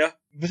criteria.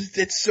 But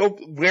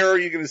where are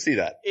you going to see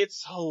that?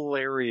 It's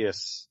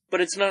hilarious.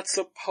 But it's not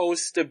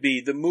supposed to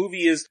be. The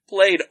movie is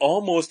played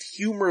almost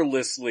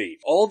humorlessly.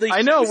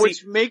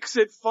 Which makes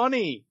it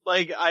funny.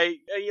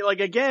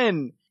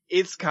 Again,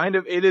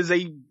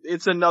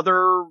 it's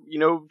another,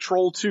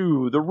 Troll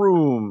 2, The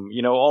Room,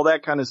 all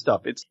that kind of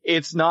stuff.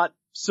 It's not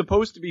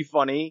supposed to be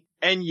funny,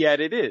 and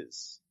yet it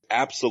is.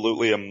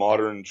 Absolutely a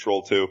modern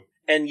Troll 2.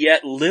 And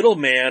yet Little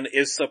Man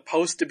is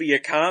supposed to be a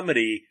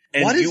comedy,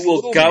 and what you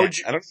will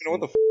gouge. Man? I don't even know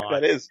what the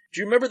that is. Do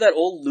you remember that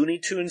old Looney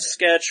Tunes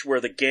sketch where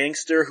the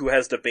gangster who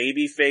has the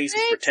baby face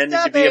is pretending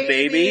to be a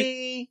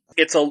baby?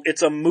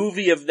 It's a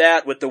movie of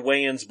that with the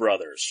Wayans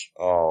brothers.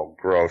 Oh,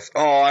 gross.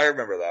 Oh, I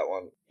remember that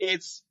one.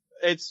 It's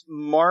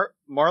Marlon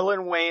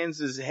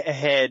Wayans'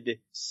 head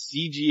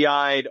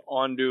CGI'd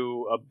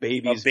onto a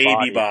baby's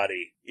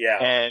body. Yeah.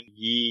 And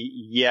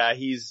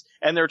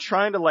and they're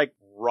trying to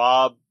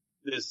rob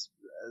this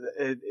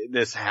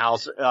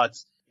house.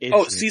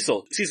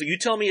 Cecil, you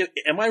tell me,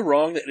 am I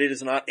wrong that it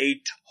is not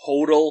a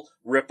total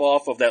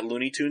ripoff of that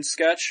Looney Tunes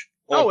sketch?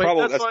 Well,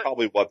 that's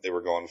probably what they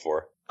were going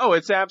for. Oh,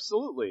 it's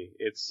absolutely.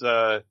 It's,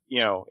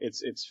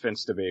 it's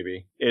Finsta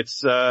Baby.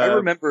 It's, I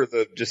remember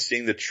just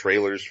seeing the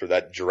trailers for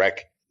that Drek.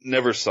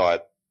 Never saw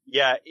it.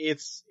 Yeah,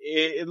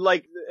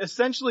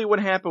 essentially what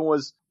happened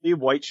was The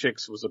White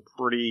Chicks was a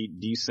pretty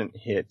decent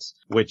hit,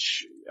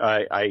 which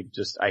I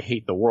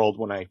hate the world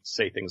when I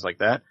say things like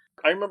that.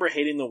 I remember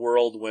hating the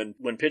world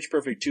when Pitch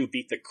Perfect 2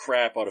 beat the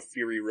crap out of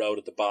Fury Road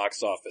at the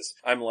box office.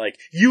 I'm like,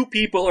 you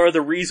people are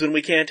the reason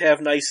we can't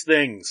have nice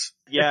things.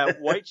 Yeah,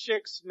 White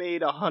Chicks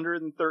made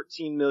 $113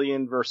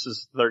 million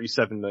versus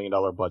 $37 million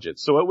budget.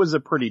 So it was a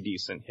pretty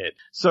decent hit.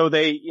 So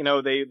they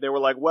were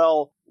like,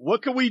 well,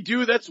 what can we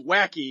do that's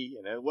wacky?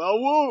 And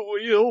well,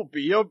 we'll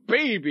be a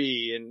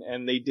baby.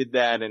 And they did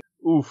that, and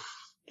oof,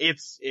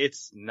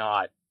 it's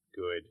not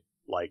good.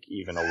 Like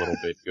even a little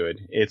bit good.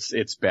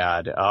 It's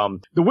bad.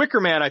 The Wicker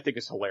Man I think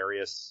is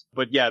hilarious.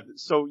 But yeah,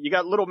 so you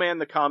got Little Man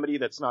the comedy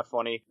that's not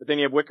funny, but then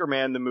you have Wicker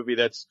Man the movie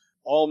that's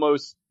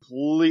almost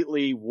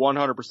completely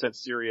 100%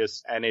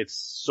 serious, and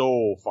it's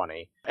so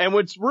funny. And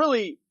what's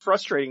really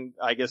frustrating,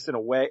 I guess, in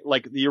a way,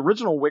 like the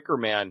original Wicker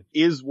Man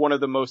is one of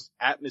the most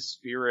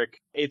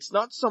atmospheric. It's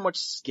not so much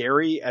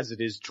scary as it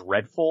is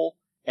dreadful.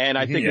 And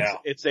I think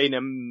it's an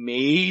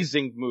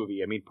amazing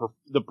movie. I mean,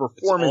 the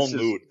performances.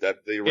 It's all mood. That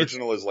the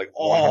original is like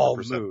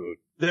 100% mood.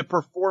 The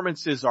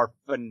performances are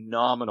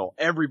phenomenal.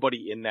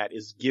 Everybody in that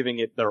is giving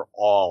it their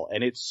all,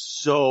 and it's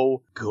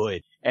so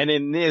good. And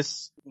in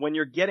this, when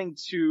you're getting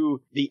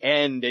to the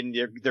end and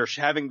they're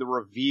having the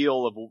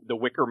reveal of the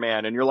Wicker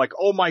Man, and you're like,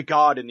 oh my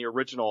god, in the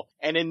original.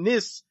 And in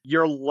this,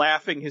 you're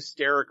laughing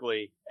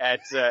hysterically at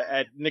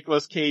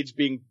Nicolas Cage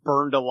being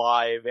burned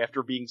alive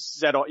after being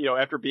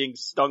after being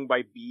stung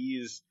by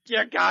bees.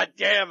 Yeah,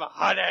 goddamn,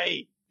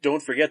 honey!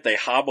 Don't forget they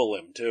hobble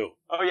him too.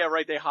 Oh yeah,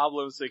 right, they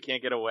hobble him so he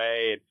can't get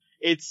away.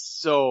 It's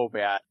so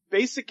bad.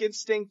 Basic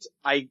Instinct,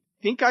 I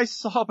think I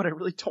saw, but I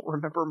really don't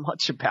remember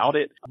much about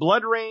it.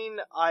 Blood Rain,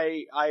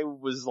 I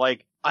was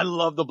like, I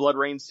love the Blood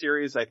Rain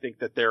series. I think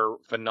that they're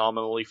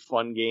phenomenally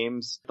fun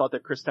games. Thought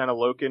that Kristanna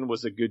Loken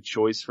was a good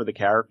choice for the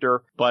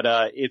character, but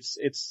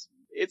it's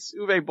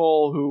Uwe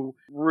Boll, who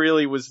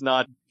really was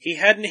not. He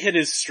hadn't hit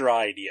his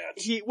stride yet.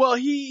 He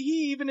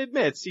even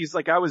admits, he's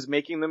like, I was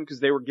making them because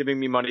they were giving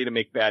me money to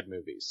make bad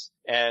movies.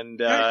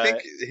 And, I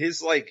think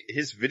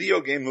his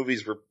video game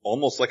movies were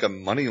almost like a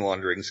money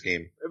laundering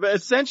scheme. But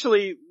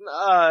essentially,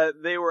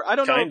 they were, I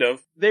don't know. Kind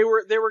of. They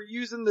were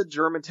using the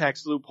German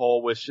tax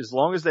loophole, which as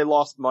long as they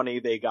lost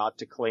money, they got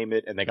to claim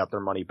it and they got their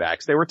money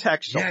back. So they were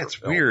tax shelter Yeah, it's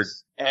films. weird.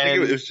 And I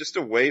think it was just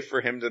a way for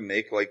him to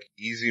make like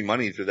easy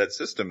money through that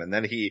system. And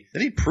then he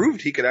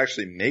proved he could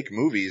actually make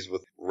movies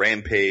with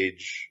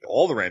Rampage,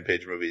 all the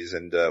Rampage movies,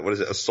 and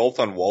Assault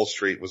on Wall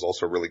Street was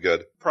also really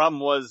good.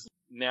 Problem was,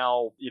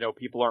 now,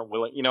 people aren't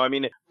willing, I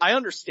mean, I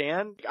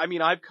understand. I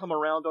mean, I've come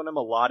around on him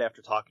a lot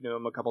after talking to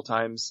him a couple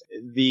times,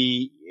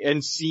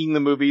 and seeing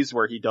the movies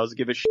where he does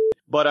give a shit.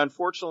 But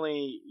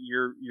unfortunately,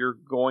 you're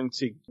going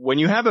to, when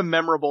you have a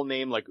memorable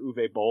name like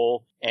Uwe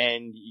Boll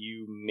and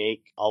you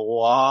make a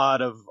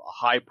lot of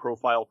high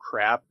profile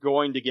crap,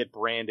 going to get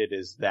branded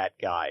as that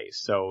guy.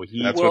 So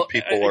that's what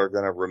people are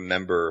going to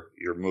remember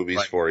your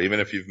movies for, even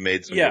if you've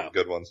made some really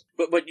good ones.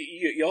 But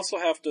you also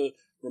have to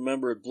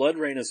remember, Blood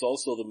Rain is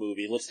also the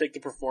movie. Let's take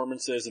the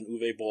performances and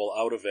Uwe Boll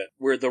out of it,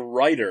 where the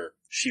writer,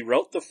 she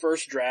wrote the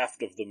first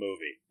draft of the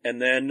movie, and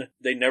then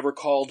they never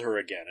called her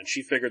again, and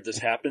she figured this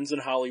happens in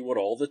Hollywood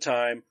all the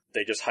time.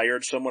 They just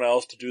hired someone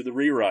else to do the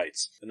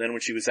rewrites. And then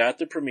when she was at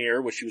the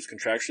premiere, which she was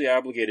contractually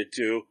obligated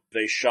to,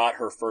 they shot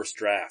her first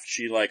draft.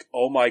 She like,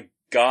 oh my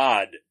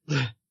god,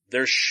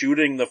 they're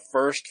shooting the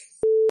first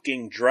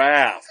fucking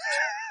draft.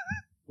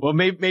 Well,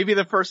 maybe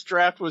the first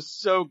draft was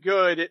so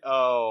good.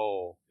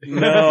 Oh.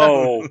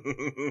 No.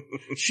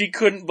 She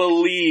couldn't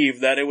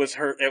believe that it was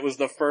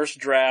the first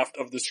draft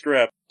of the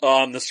script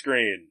on the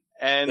screen.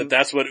 And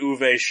that's what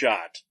Uwe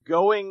shot.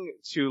 Going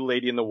to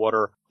Lady in the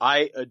Water,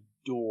 I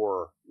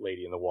adore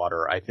Lady in the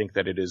Water. I think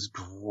that it is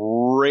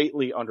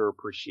greatly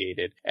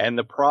underappreciated. And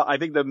I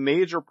think the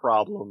major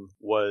problem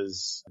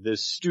was the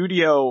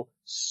studio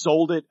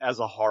sold it as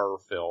a horror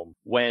film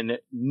when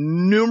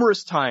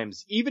numerous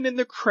times, even in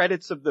the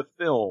credits of the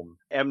film,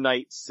 M.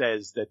 Night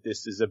says that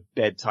this is a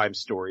bedtime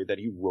story that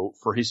he wrote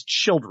for his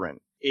children.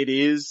 It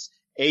is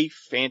a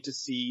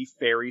fantasy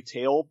fairy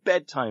tale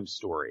bedtime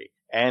story.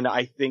 And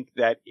I think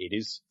that it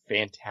is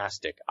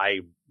fantastic. I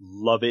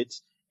love it.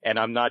 And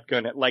I'm not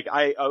gonna,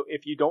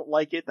 if you don't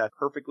like it, that's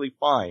perfectly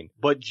fine.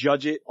 But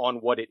judge it on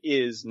what it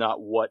is, not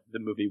what the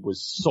movie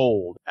was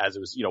sold as. It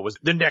was, was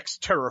the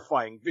next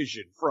terrifying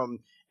vision from,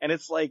 and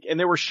it's like, and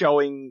they were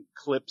showing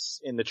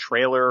clips in the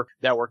trailer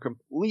that were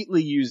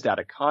completely used out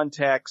of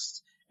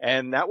context.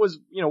 And that was,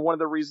 one of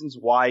the reasons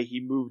why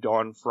he moved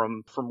on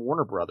from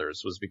Warner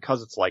Brothers, was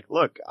because it's like,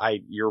 look,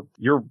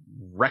 you're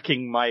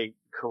wrecking my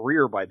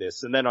career by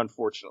this. And then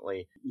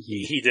unfortunately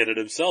He did it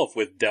himself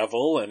with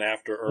Devil and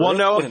After Earth. Well,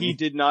 no, he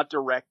did not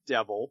direct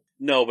Devil.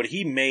 No, but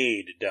he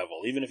made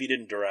Devil, even if he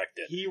didn't direct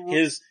it. He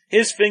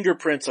His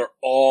fingerprints are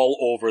all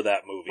over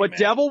that movie, But man.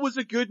 Devil was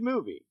a good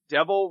movie.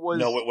 Devil was...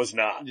 No, it was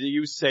not.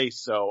 You say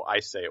so, I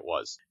say it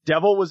was.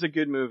 Devil was a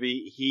good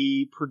movie.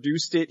 He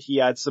produced it. He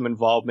had some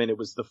involvement. It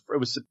was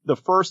the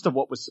first of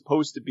what was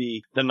supposed to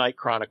be the Night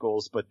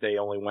Chronicles, but they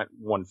only went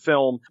one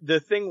film. The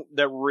thing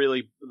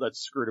that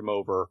screwed him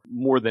over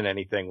more than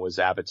anything was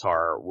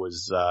Avatar.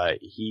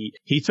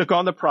 He took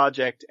on the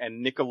project,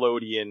 and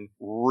Nickelodeon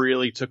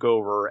really took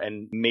over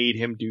and made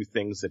him do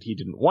things that he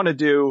didn't want to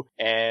do,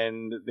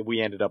 and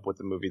we ended up with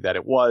the movie that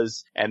it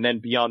was. And then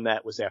beyond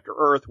that was After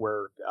Earth,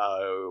 where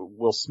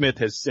Will Smith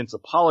has since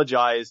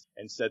apologized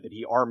and said that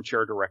he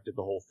armchair directed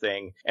the whole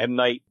thing. M.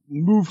 Night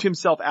moved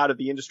himself out of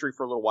the industry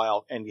for a little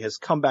while and has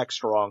come back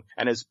strong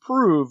and has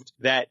proved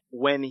that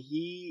when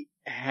he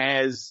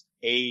has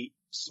a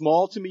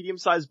small to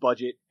medium-sized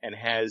budget and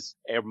has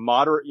a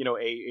moderate,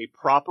 a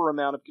proper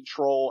amount of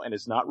control and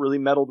is not really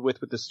meddled with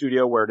the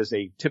studio, where it is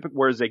a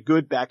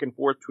good back and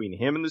forth between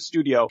him and the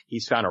studio.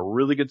 He's found a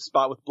really good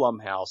spot with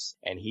Blumhouse,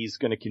 and he's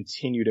going to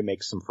continue to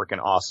make some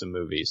freaking awesome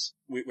movies.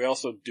 We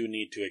also do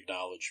need to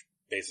acknowledge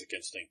Basic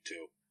Instinct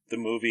too. The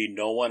movie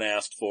no one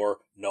asked for,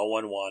 no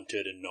one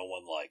wanted, and no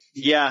one liked.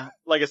 Yeah,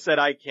 like I said,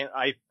 I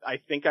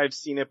think I've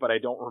seen it, but I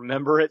don't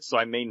remember it, so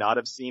I may not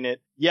have seen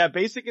it. Yeah,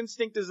 Basic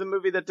Instinct is a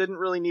movie that didn't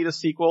really need a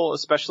sequel,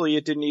 especially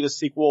it didn't need a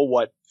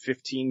sequel,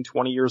 15,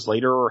 20 years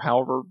later, or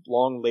however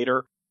long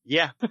later.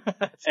 Yeah.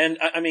 And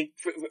I mean,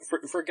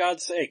 for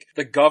God's sake,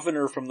 the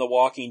governor from The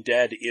Walking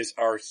Dead is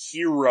our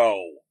hero.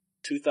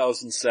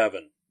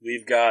 2007.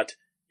 We've got,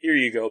 here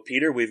you go,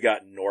 Peter, we've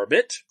got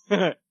Norbit.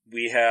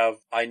 We have,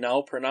 I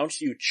Now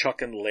Pronounce You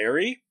Chuck and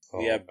Larry.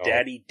 We have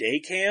Daddy Day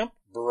Camp,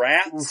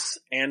 Bratz,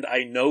 and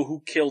I Know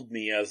Who Killed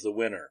Me as the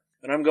winner.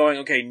 And I'm going,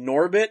 okay,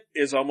 Norbit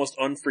is almost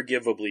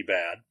unforgivably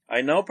bad.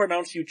 I Now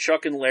Pronounce You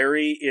Chuck and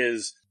Larry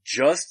is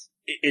just,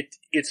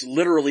 it's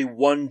literally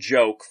one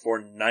joke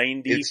for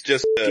 90 It's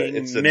just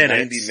minutes. a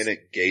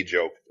 90-minute gay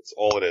joke. That's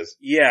all it is.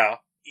 Yeah.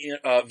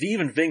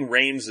 Even Ving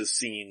Rhames'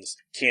 scenes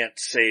can't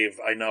save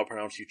I Now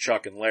Pronounce You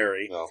Chuck and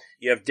Larry. No.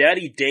 You have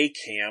Daddy Day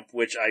Camp,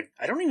 which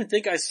I don't even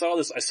think I saw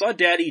this. I saw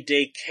Daddy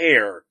Day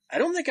Care. I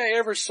don't think I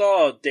ever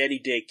saw Daddy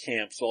Day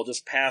Camp, so I'll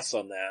just pass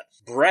on that.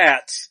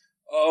 Bratz,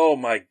 oh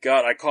my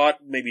god, I caught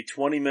maybe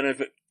 20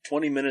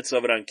 minutes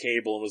of it on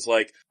cable and was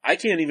like, I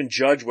can't even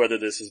judge whether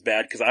this is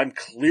bad because I'm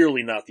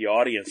clearly not the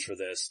audience for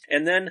this.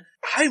 And then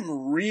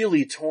I'm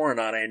really torn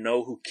on I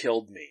Know Who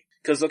Killed Me.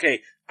 Because,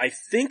 okay, I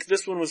think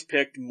this one was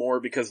picked more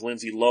because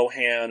Lindsay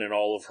Lohan and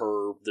all of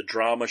the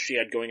drama she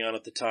had going on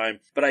at the time.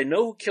 But I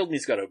Know Who Killed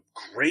Me's got a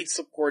great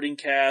supporting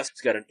cast.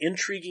 It's got an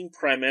intriguing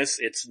premise.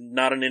 It's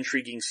not an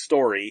intriguing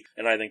story,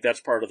 and I think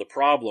that's part of the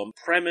problem.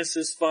 Premise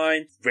is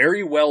fine.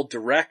 Very well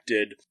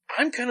directed.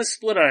 I'm kind of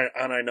split on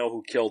I Know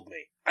Who Killed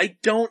Me. I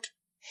don't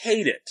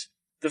hate it.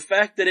 The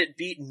fact that it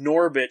beat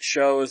Norbit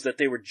shows that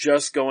they were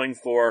just going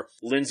for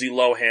Lindsay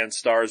Lohan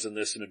stars in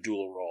this in a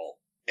dual role.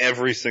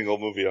 Every single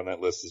movie on that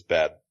list is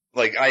bad.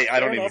 Like, I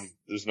don't even,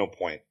 there's no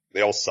point.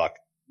 They all suck.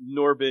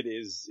 Norbit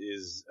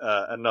is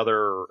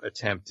another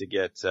attempt to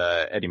get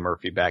Eddie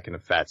Murphy back in a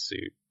fat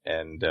suit.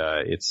 And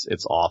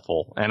it's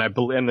awful. And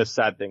and the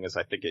sad thing is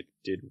I think it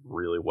did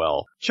really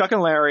well. Chuck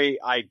and Larry,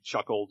 I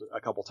chuckled a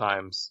couple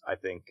times. I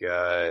think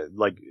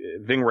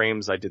Ving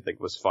Rhames I did think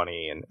was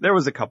funny, and there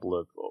was a couple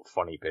of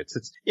funny bits.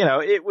 It's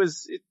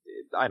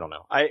I don't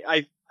know.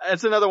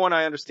 It's another one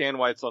I understand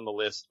why it's on the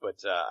list, but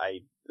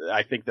I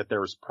think that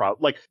there was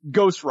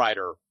Ghost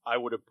Rider I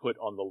would have put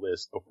on the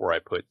list before I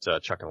put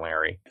Chuck and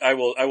Larry. I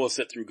will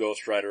sit through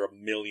Ghost Rider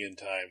 1,000,000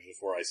 times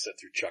before I sit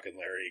through Chuck and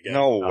Larry again.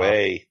 No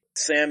way.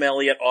 Sam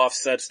Elliott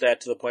offsets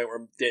that to the point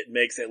where it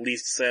makes at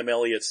least Sam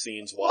Elliott's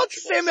scenes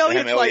watchable. Sam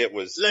Elliott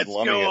was let's go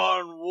slumming it.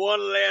 on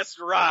one last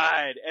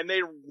ride. And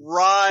they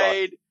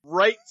ride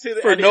right to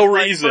the... For no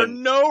reason. For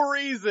no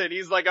reason.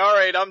 He's like,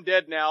 alright, I'm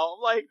dead now.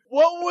 I'm like,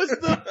 what was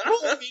the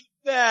point in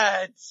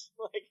that?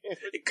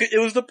 It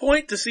was the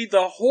point to see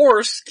the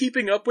horse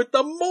keeping up with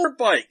the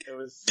motorbike. It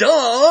was... Duh!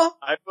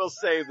 I will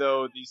say,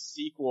 though, the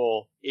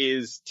sequel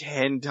is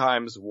 10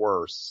 times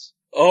worse.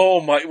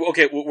 Oh my,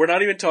 okay, we're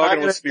not even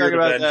talking about Spirit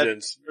of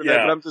Vengeance. Yeah.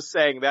 But I'm just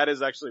saying, that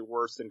is actually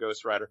worse than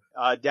Ghost Rider.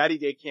 Daddy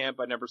Day Camp,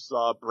 I never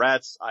saw.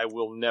 Bratz, I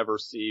will never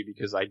see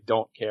because I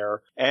don't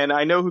care. And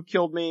I Know Who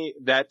Killed Me,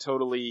 that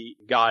totally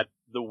got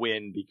the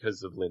win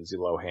because of Lindsay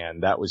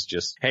Lohan. That was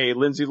just, hey,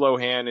 Lindsay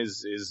Lohan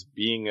is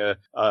being a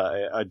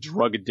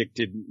drug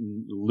addicted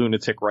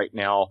lunatic right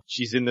now.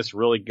 She's in this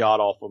really god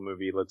awful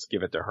movie. Let's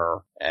give it to her.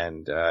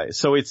 And,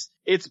 so it's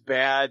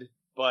bad,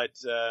 but,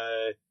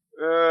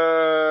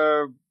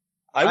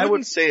 I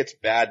wouldn't say it's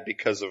bad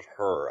because of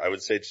her. I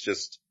would say it's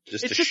just a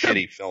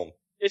shitty film.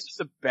 It's just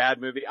a bad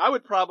movie. I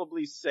would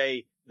probably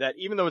say that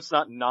even though it's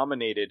not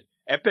nominated,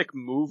 epic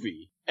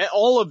movie, and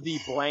all of the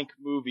blank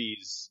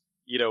movies,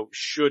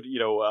 should,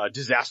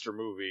 disaster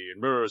movie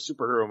and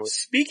superhero movie.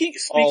 Speaking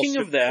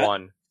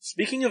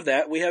of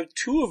that, we have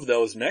 2 of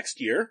those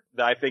next year.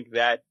 I think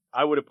that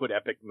I would have put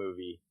Epic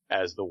Movie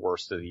as the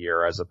worst of the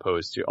year as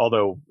opposed to,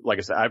 although, like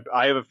I said,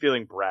 I have a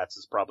feeling Bratz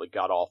is probably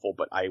god-awful,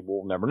 but I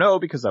will never know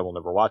because I will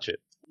never watch it.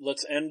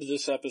 Let's end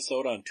this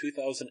episode on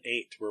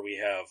 2008, where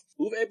we have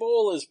Uwe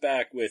Boll is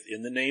back with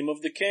In the Name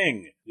of the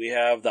King. We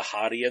have The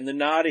Hottie and the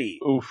Naughty.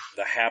 Oof.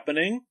 The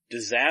Happening,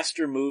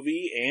 Disaster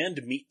Movie,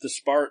 and Meet the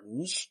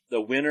Spartans.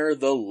 The winner,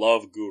 The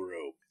Love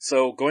Guru.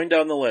 So going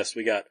down the list,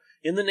 we got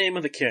In the Name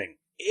of the King.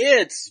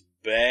 It's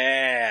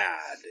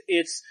bad.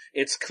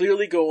 It's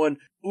clearly going,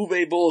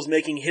 Uwe Boll is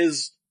making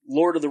his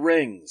Lord of the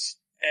Rings.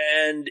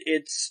 And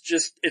it's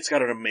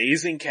got an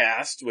amazing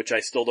cast, which I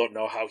still don't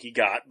know how he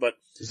got, but.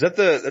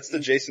 That's the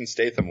Jason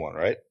Statham one,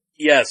 right?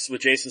 Yes,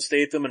 with Jason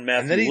Statham and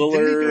Matthew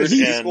Lillard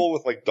and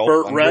with like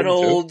Burt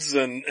Reynolds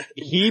and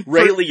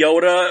Ray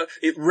Liotta.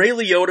 Ray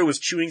Liotta was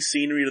chewing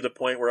scenery to the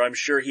point where I'm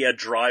sure he had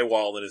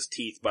drywall in his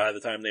teeth by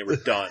the time they were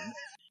done.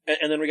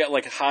 And then we got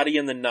like Hottie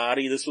and the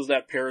Naughty. This was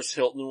that Paris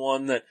Hilton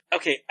one that,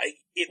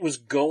 it was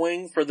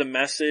going for the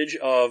message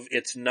of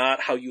it's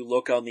not how you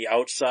look on the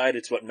outside,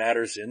 it's what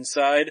matters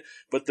inside.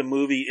 But the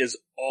movie is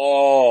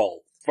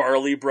all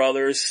Farley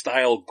Brothers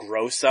style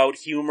gross out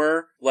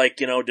humor,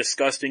 like,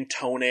 disgusting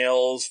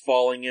toenails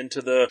falling into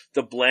the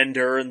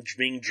blender and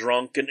being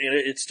drunk, and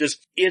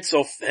it's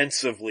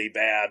offensively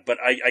bad, but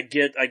I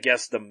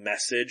guess the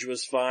message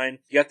was fine.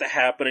 You got The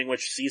Happening,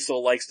 which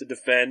Cecil likes to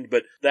defend,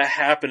 but The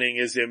Happening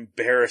is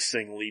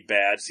embarrassingly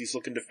bad.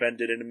 Cecil can defend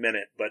it in a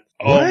minute, but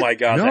what? Oh my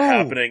god, No. The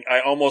Happening,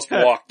 I almost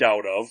walked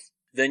out of.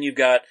 Then you've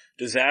got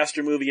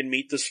Disaster Movie and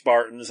Meet the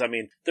Spartans. I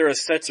mean, they're a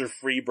Setzer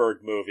Freeberg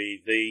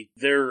movie.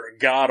 They're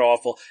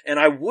god-awful. And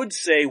I would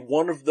say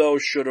one of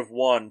those should have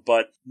won,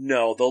 but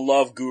no, The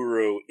Love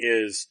Guru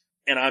is,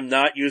 and I'm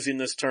not using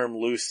this term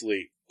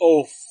loosely,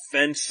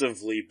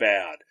 offensively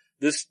bad.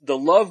 The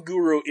Love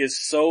Guru is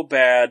so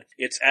bad,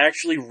 it's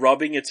actually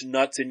rubbing its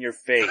nuts in your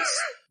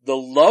face. The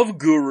Love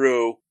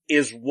Guru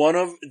is one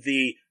of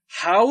the,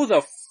 how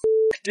the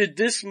did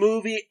this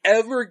movie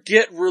ever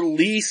get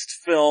released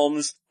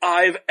films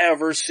I've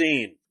ever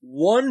seen.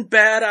 One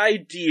bad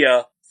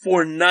idea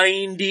for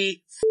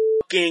 90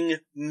 fucking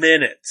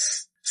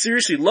minutes.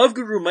 Seriously, Love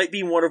Guru might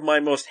be one of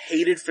my most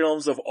hated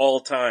films of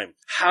all time.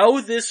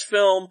 How this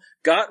film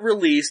got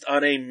released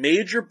on a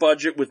major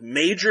budget with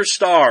major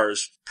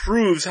stars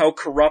proves how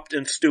corrupt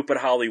and stupid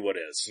Hollywood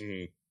is.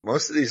 Mm-hmm.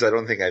 Most of these I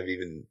don't think I've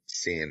even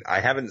seen.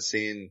 I haven't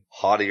seen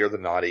Hottie or the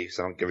Naughty because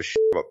I don't give a shit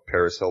about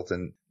Paris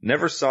Hilton.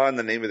 Never saw In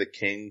the Name of the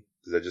King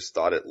because I just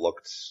thought it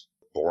looked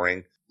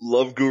boring.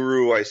 Love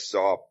Guru I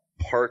saw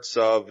parts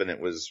of and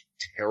it was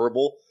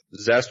terrible.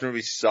 Disaster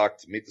Movie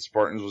sucked. Meet the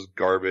Spartans was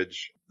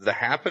garbage. The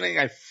Happening,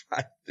 I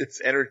find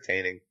it's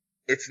entertaining.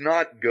 It's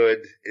not good.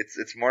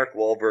 It's Mark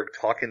Wahlberg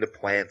talking to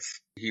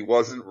plants. He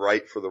wasn't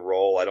right for the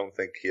role. I don't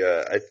think,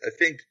 I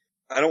think,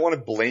 I don't want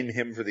to blame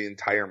him for the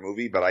entire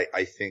movie, but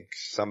I think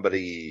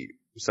somebody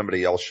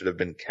else should have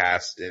been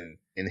cast in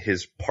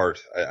his part.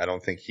 I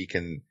don't think he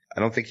can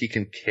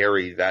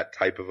carry that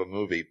type of a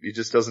movie. He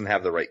just doesn't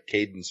have the right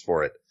cadence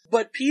for it.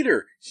 But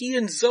Peter, he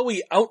and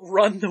Zoe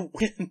outrun the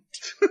wind.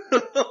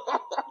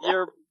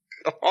 You're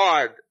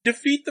God.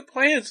 Defeat the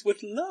plants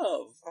with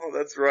love. Oh,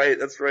 that's right.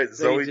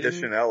 Zoe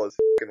Deschanel is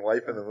fucking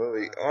wife in the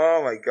movie.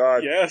 Oh my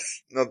god.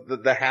 Yes. No,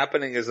 the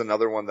Happening is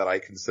another one that I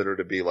consider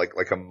to be like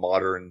a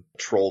modern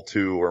Troll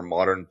 2 or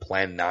modern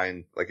Plan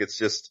 9. Like it's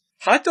just.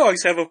 Hot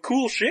dogs have a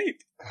cool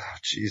shape. Oh,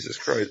 Jesus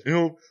Christ.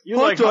 You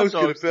hot like dogs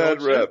hot dogs, get a bad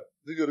don't you? rep.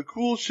 They got a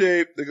cool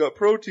shape. They got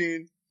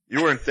protein.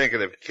 You weren't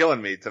thinking of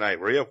killing me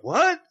tonight, were you?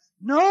 What?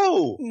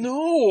 No.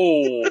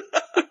 No.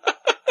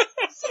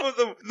 Some of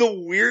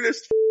the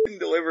weirdest f***ing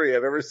delivery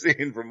I've ever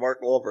seen from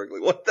Mark Wahlberg.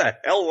 Like, what the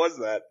hell was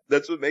that?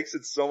 That's what makes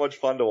it so much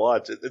fun to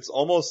watch. It's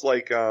almost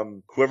like,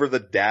 whoever the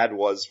dad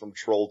was from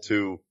Troll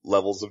 2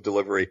 levels of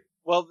delivery.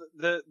 Well,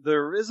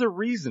 there is a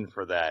reason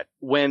for that.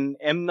 When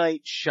M.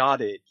 Night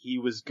shot it, he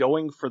was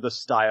going for the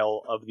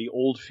style of the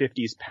old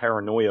 50s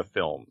paranoia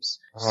films.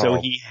 Oh. So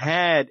he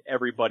had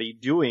everybody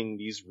doing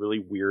these really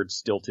weird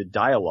stilted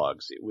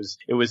dialogues. It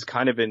was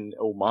kind of an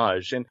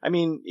homage. And I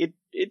mean,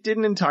 it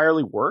didn't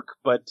entirely work,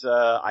 but,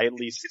 I at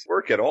least. It didn't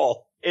work at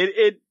all.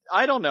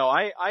 I don't know.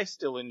 I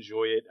still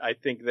enjoy it. I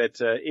think that,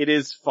 it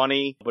is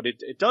funny, but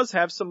it does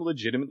have some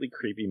legitimately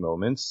creepy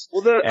moments.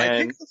 Well, I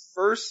think the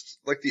first,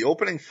 like the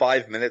opening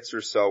 5 minutes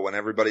or so when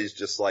everybody's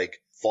just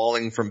like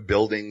falling from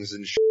buildings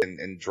and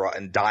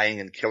and dying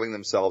and killing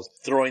themselves.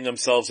 Throwing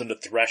themselves into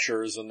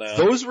threshers and that.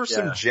 Those were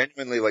some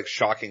genuinely like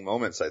shocking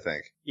moments, I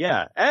think.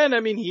 Yeah. And I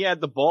mean, he had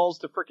the balls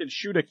to frickin'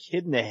 shoot a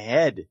kid in the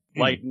head,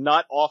 like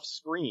not off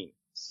screen.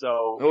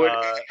 So, No, it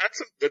had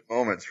some good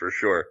moments for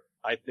sure.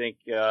 I think,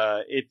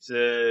 I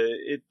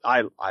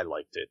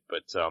liked it,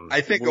 but,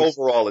 I think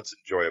overall it's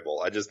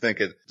enjoyable. I just think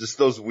just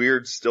those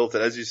weird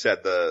stilted, as you said,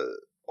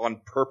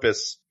 on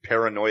purpose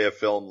paranoia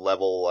film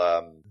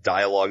level,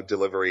 dialogue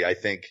delivery, I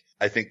think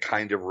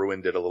kind of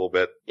ruined it a little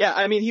bit. Yeah,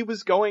 I mean, it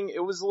was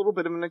a little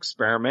bit of an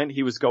experiment.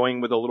 He was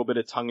going with a little bit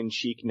of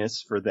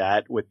tongue-in-cheekness for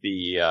that, with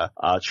the,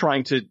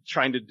 trying to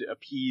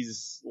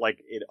appease,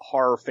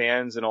 horror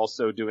fans and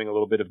also doing a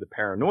little bit of the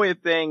paranoia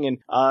thing. And,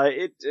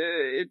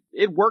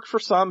 it worked for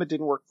some, it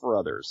didn't work for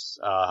others.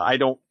 I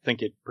don't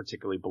think it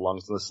particularly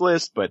belongs on this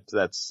list, but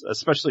that's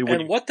especially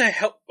when. And what the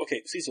hell,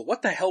 okay, Cecil,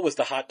 what the hell was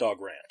the hot dog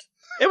rant?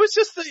 It was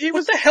just,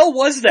 what the hell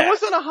was that? It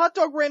wasn't a hot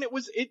dog rant.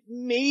 It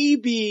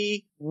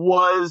maybe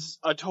was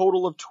a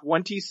total of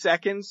 20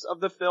 seconds of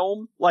the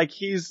film.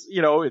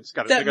 It's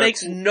got that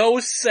makes no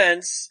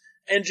sense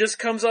and just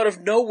comes out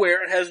of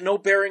nowhere and has no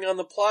bearing on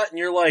the plot. And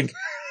you're like,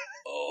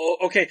 oh,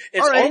 okay.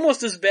 It's right.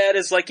 Almost as bad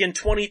as in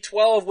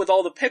 2012 with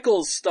all the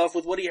pickles stuff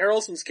with Woody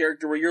Harrelson's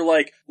character, where you're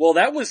like, well,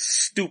 that was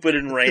stupid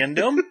and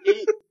random.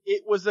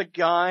 It was a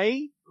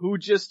guy who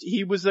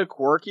he was a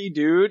quirky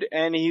dude,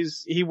 and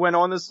he went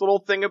on this little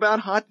thing about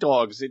hot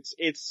dogs. It's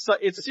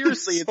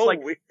seriously, it's so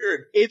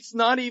weird. It's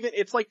not even,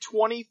 it's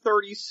 20,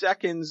 30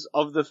 seconds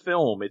of the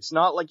film. It's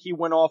not like he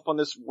went off on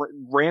this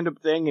random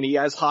thing and he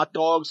has hot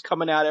dogs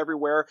coming out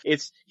everywhere.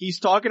 He's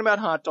talking about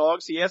hot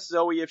dogs. He asks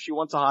Zoe if she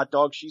wants a hot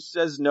dog. She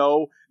says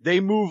no. They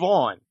move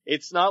on.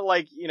 It's not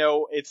like,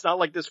 it's not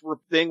like this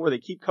thing where they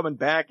keep coming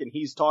back and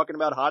he's talking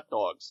about hot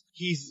dogs.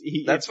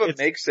 That's what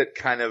makes it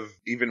kind of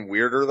even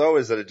weirder though,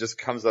 is that it just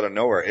comes out of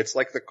nowhere. It's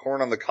like the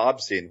corn on the cob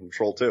scene from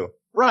Troll 2.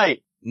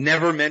 Right.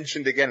 Never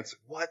mentioned again. It's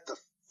what the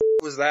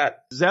was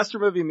that? Disaster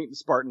Movie Meet the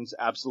Spartans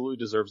absolutely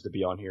deserves to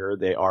be on here.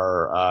 They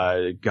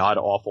are,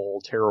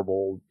 god-awful,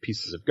 terrible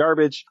pieces of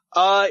garbage.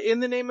 In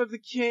the Name of the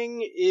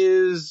King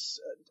is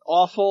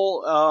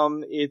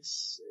awful.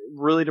 It's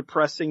really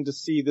depressing to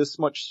see this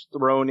much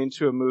thrown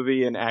into a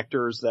movie and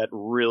actors that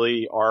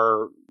really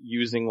are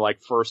using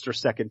first or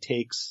second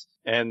takes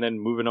and then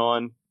moving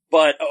on.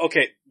 But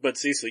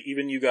Cecil,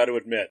 even you got to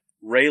admit,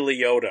 Ray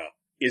Liotta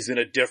is in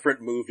a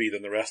different movie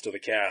than the rest of the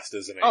cast,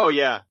 isn't he? Oh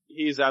yeah,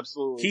 he's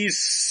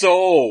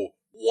so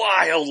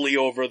wildly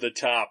over the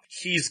top.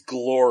 He's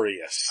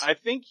glorious. I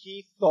think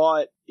he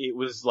thought it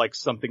was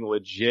something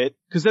legit.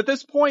 Cause at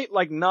this point,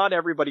 not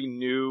everybody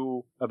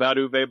knew about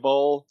Uwe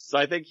Boll. So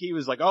I think he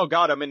was oh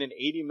god, I'm in an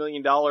 $80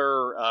 million,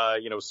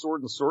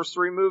 sword and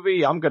sorcery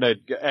movie. I'm gonna,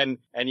 and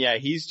yeah,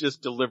 he's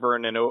just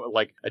delivering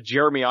a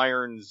Jeremy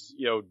Irons,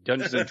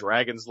 Dungeons and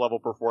Dragons level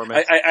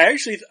performance. I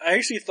actually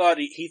thought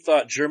he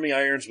thought Jeremy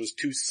Irons was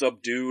too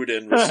subdued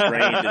and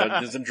restrained in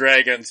Dungeons and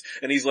Dragons.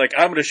 And he's like,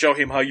 I'm gonna show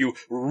him how you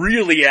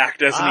really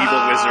act as an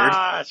evil wizard.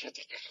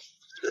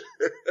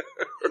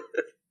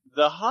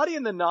 The hottie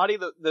and the naughty,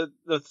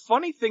 the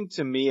funny thing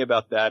to me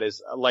about that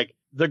is,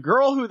 the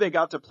girl who they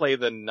got to play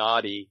the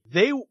naughty,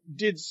 they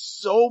did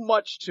so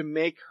much to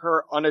make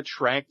her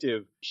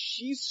unattractive.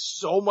 She's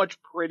so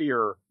much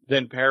prettier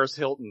than Paris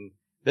Hilton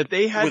that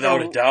they had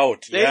without a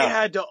doubt. They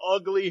had to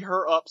ugly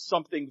her up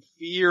something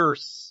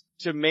fierce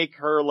to make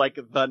her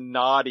the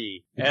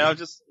naughty. And I'm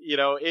just,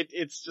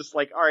 it's just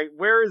alright,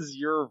 where is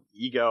your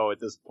ego at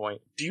this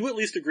point? Do you at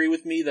least agree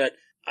with me that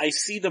I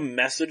see the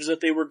message that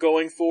they were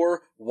going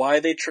for, why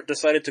they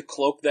decided to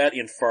cloak that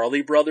in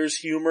Farley Brothers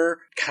humor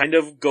kind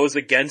of goes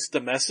against the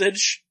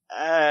message?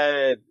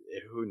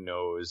 Who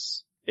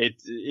knows?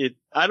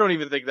 I don't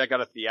even think that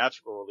got a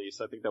theatrical release.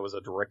 I think that was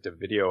a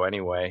direct-to-video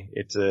anyway.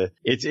 It's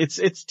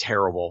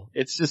terrible.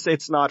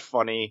 It's not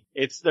funny.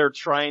 They're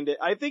trying to,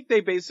 I think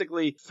they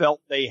basically felt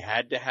they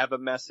had to have a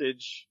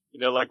message.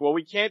 Well,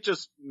 we can't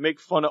just make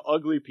fun of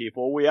ugly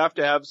people. We have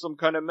to have some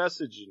kind of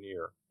message in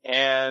here.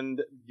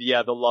 And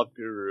yeah, the Love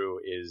Guru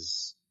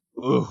is,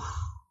 oof.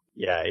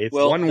 Yeah, it's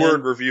one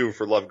word review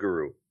for Love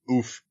Guru.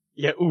 Oof.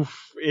 Yeah,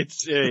 oof.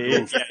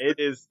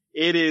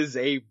 It is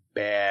a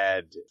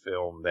bad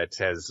film that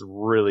has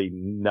really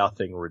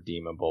nothing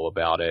redeemable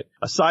about it,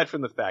 aside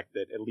from the fact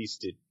that at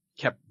least it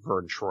kept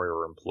Vern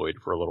Troyer employed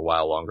for a little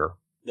while longer.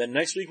 Then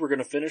next week we're going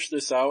to finish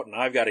this out, and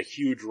I've got a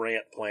huge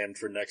rant planned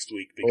for next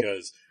week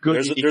because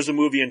there's a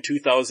movie in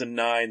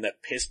 2009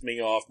 that pissed me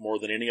off more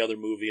than any other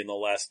movie in the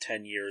last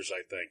 10 years,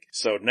 I think.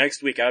 So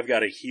next week I've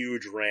got a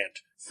huge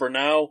rant. For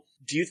now,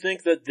 do you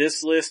think that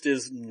this list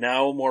is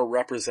now more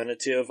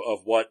representative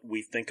of what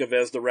we think of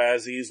as the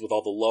Razzies, with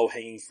all the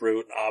low-hanging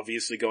fruit,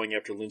 obviously going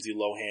after Lindsay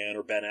Lohan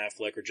or Ben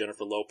Affleck or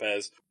Jennifer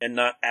Lopez, and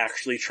not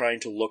actually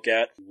trying to look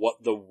at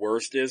what the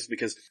worst is?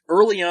 Because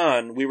early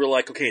on, we were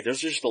like, okay,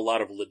 there's just a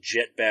lot of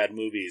legit bad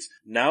movies.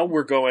 Now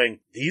we're going,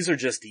 these are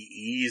just the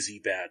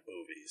easy bad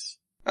movies.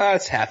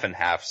 It's half and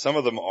half. Some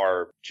of them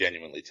are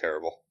genuinely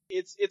terrible.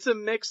 It's a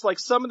mix.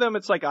 Some of them,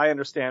 it's I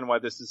understand why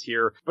this is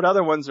here, but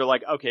other ones are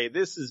okay,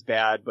 this is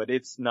bad, but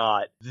it's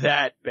not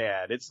that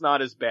bad. It's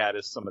not as bad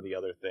as some of the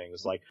other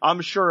things.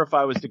 I'm sure if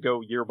I was to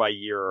go year by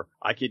year,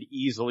 I could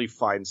easily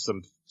find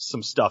some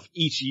stuff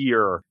each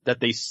year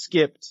that they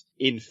skipped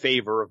in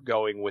favor of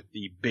going with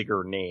the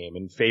bigger name,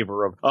 in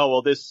favor of, oh,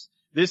 well, this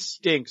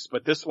stinks,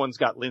 but this one's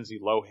got Lindsay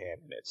Lohan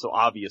in it, so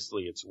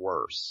obviously it's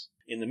worse.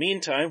 In the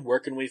meantime, where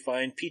can we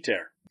find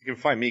Peter? You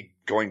can find me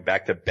going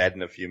back to bed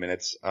in a few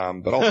minutes,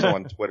 but also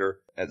on Twitter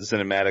at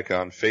Cinematica,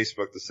 on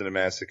Facebook, The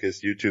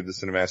Cinemasochist, YouTube, The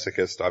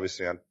Cinemasochist,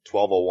 obviously on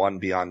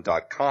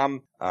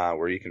 1201beyond.com,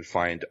 where you can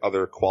find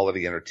other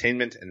quality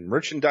entertainment and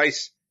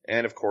merchandise,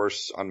 and of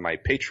course on my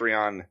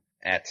Patreon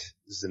at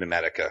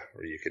Cinematica,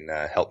 where you can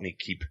help me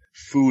keep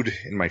food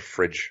in my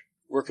fridge.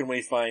 Where can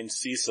we find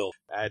Cecil?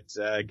 At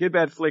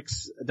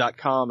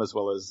goodbadflix.com, as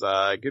well as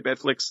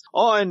goodbadflix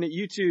on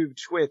YouTube,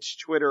 Twitch,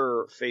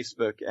 Twitter,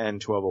 Facebook,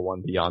 and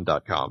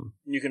 1201beyond.com.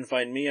 You can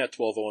find me at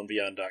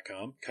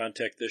 1201beyond.com.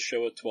 Contact this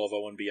show at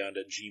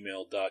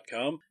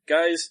 1201beyond@gmail.com.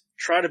 Guys,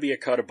 try to be a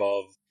cut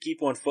above.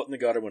 Keep one foot in the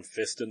gutter, one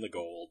fist in the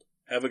gold.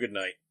 Have a good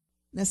night.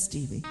 Now,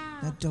 Stevie,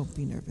 now don't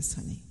be nervous,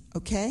 honey.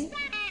 Okay?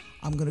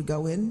 I'm going to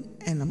go in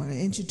and I'm going to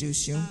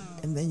introduce you,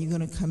 and then you're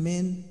going to come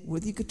in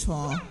with your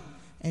guitar,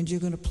 and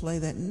you're going to play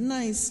that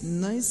nice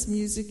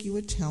music you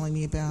were telling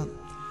me about.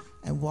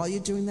 And while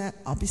you're doing that,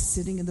 I'll be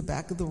sitting in the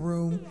back of the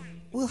room.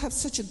 We'll have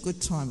such a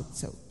good time.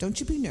 So don't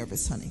you be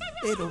nervous, honey.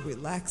 It'll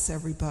relax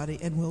everybody,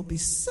 and we'll be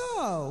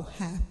so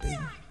happy.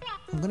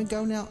 I'm going to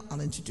go now. I'll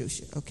introduce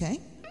you,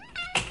 okay?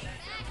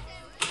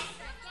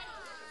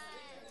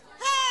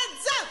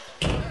 Heads up!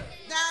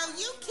 Now,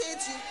 you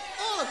kids,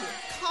 all of you,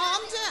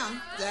 calm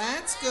down.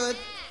 That's good.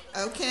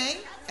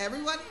 Okay?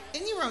 Everyone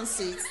in your own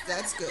seats.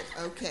 That's good.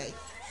 Okay.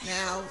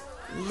 Now,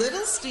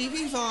 little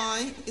Stevie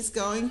Vai is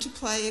going to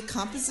play a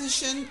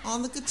composition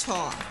on the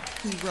guitar.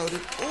 He wrote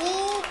it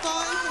all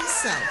by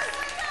himself.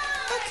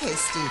 Okay,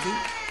 Stevie,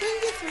 bring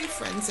your 3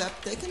 friends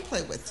up. They can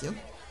play with you.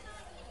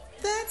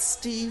 That's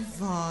Steve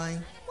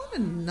Vai. What a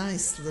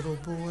nice little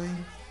boy.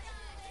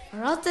 I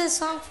wrote this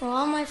song for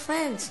all my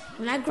friends.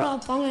 When I grow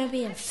up, I'm going to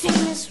be a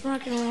famous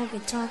rock and roll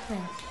guitar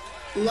player.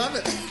 Love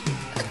it.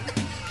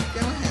 Go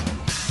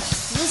ahead.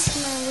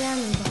 Listen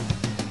around me,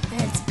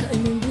 it's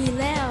going to be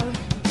loud.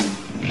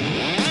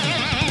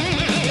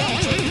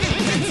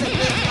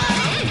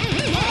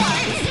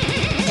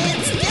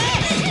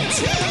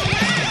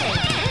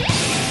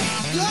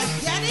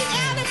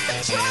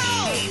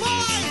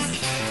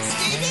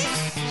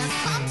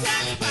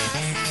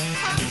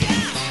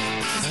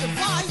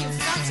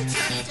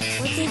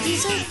 What did you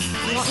say?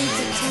 You want me to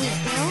turn it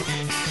down?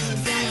 Or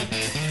down like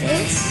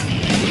this?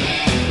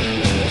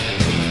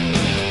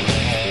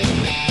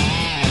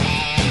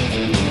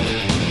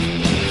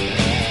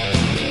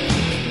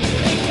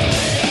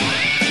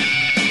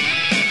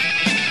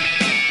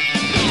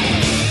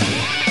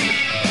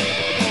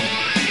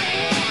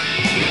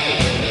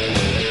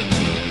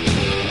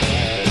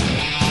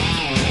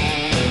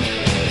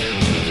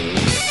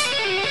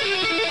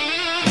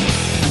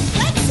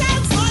 That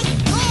sounds like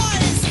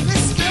noise,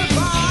 Mr.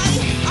 Vai,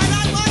 and I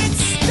want it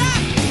stopped.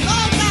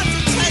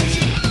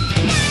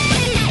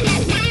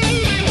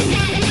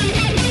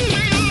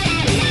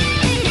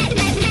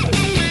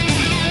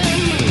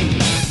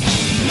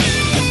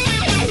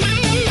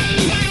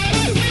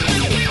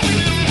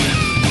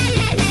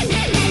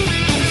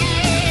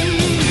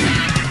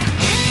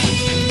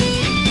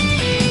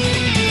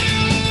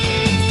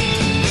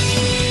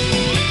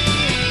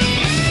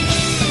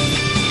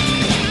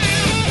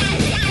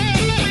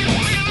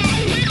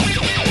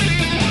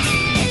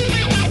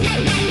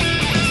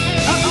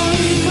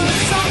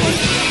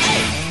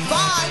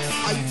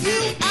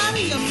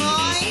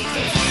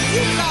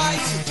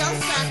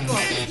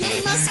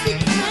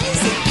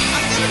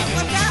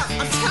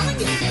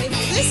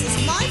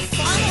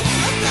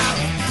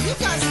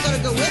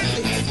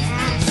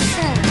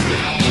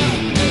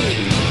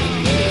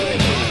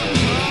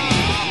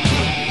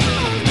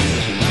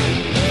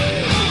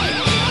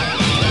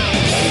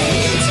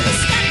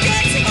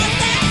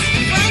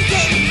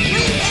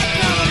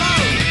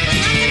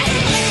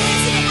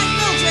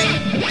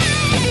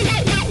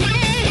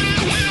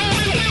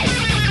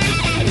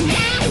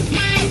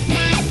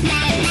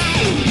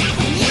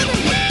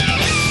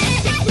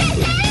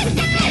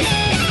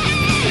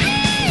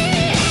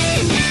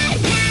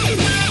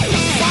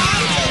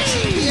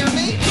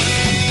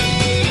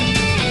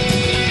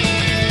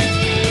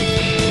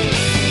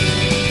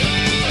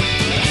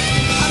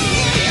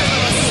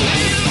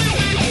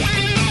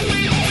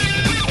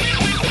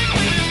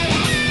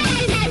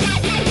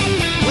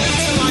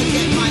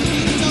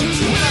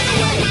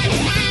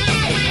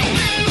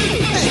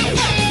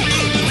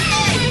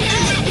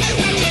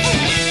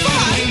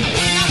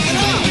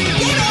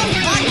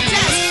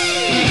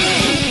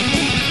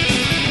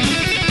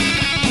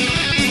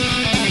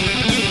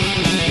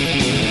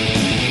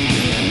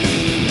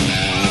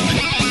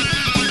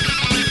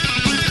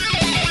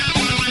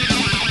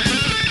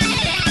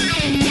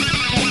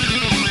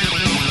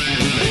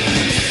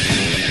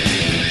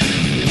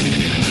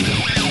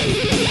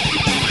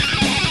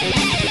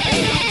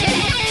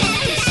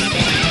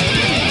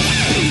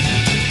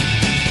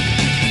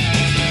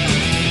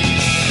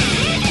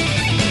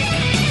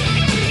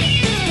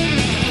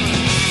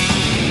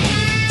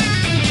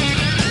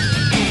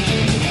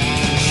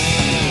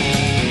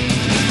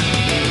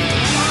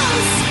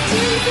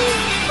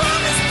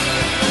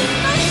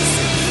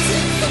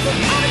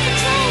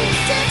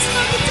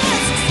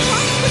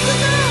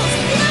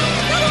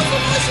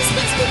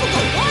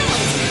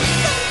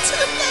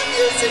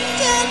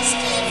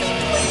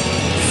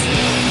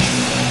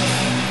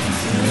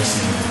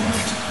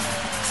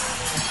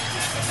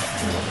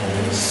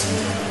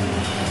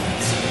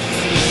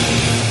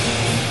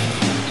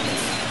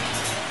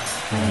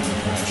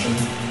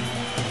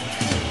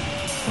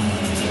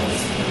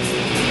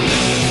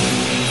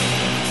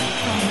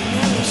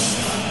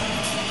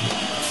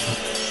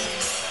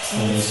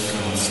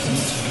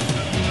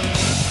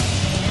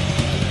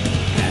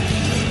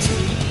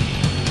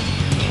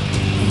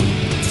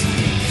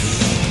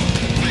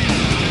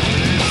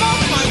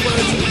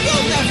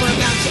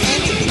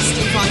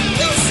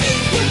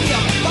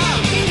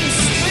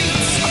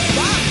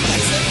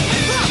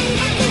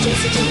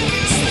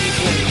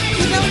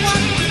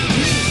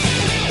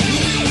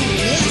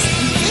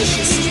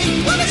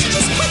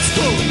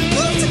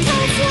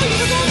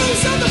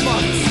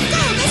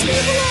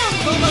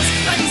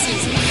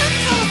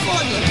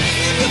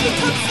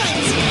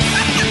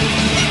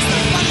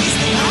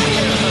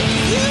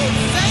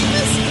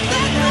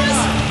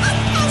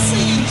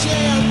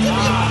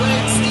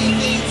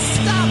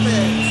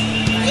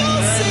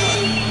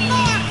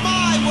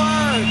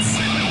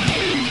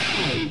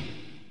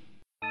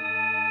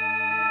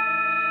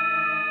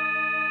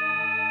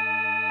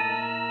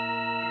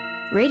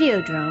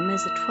 Radiodrome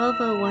is a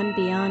 1201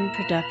 Beyond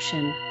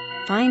production.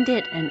 Find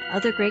it and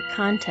other great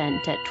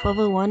content at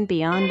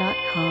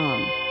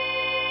 1201beyond.com.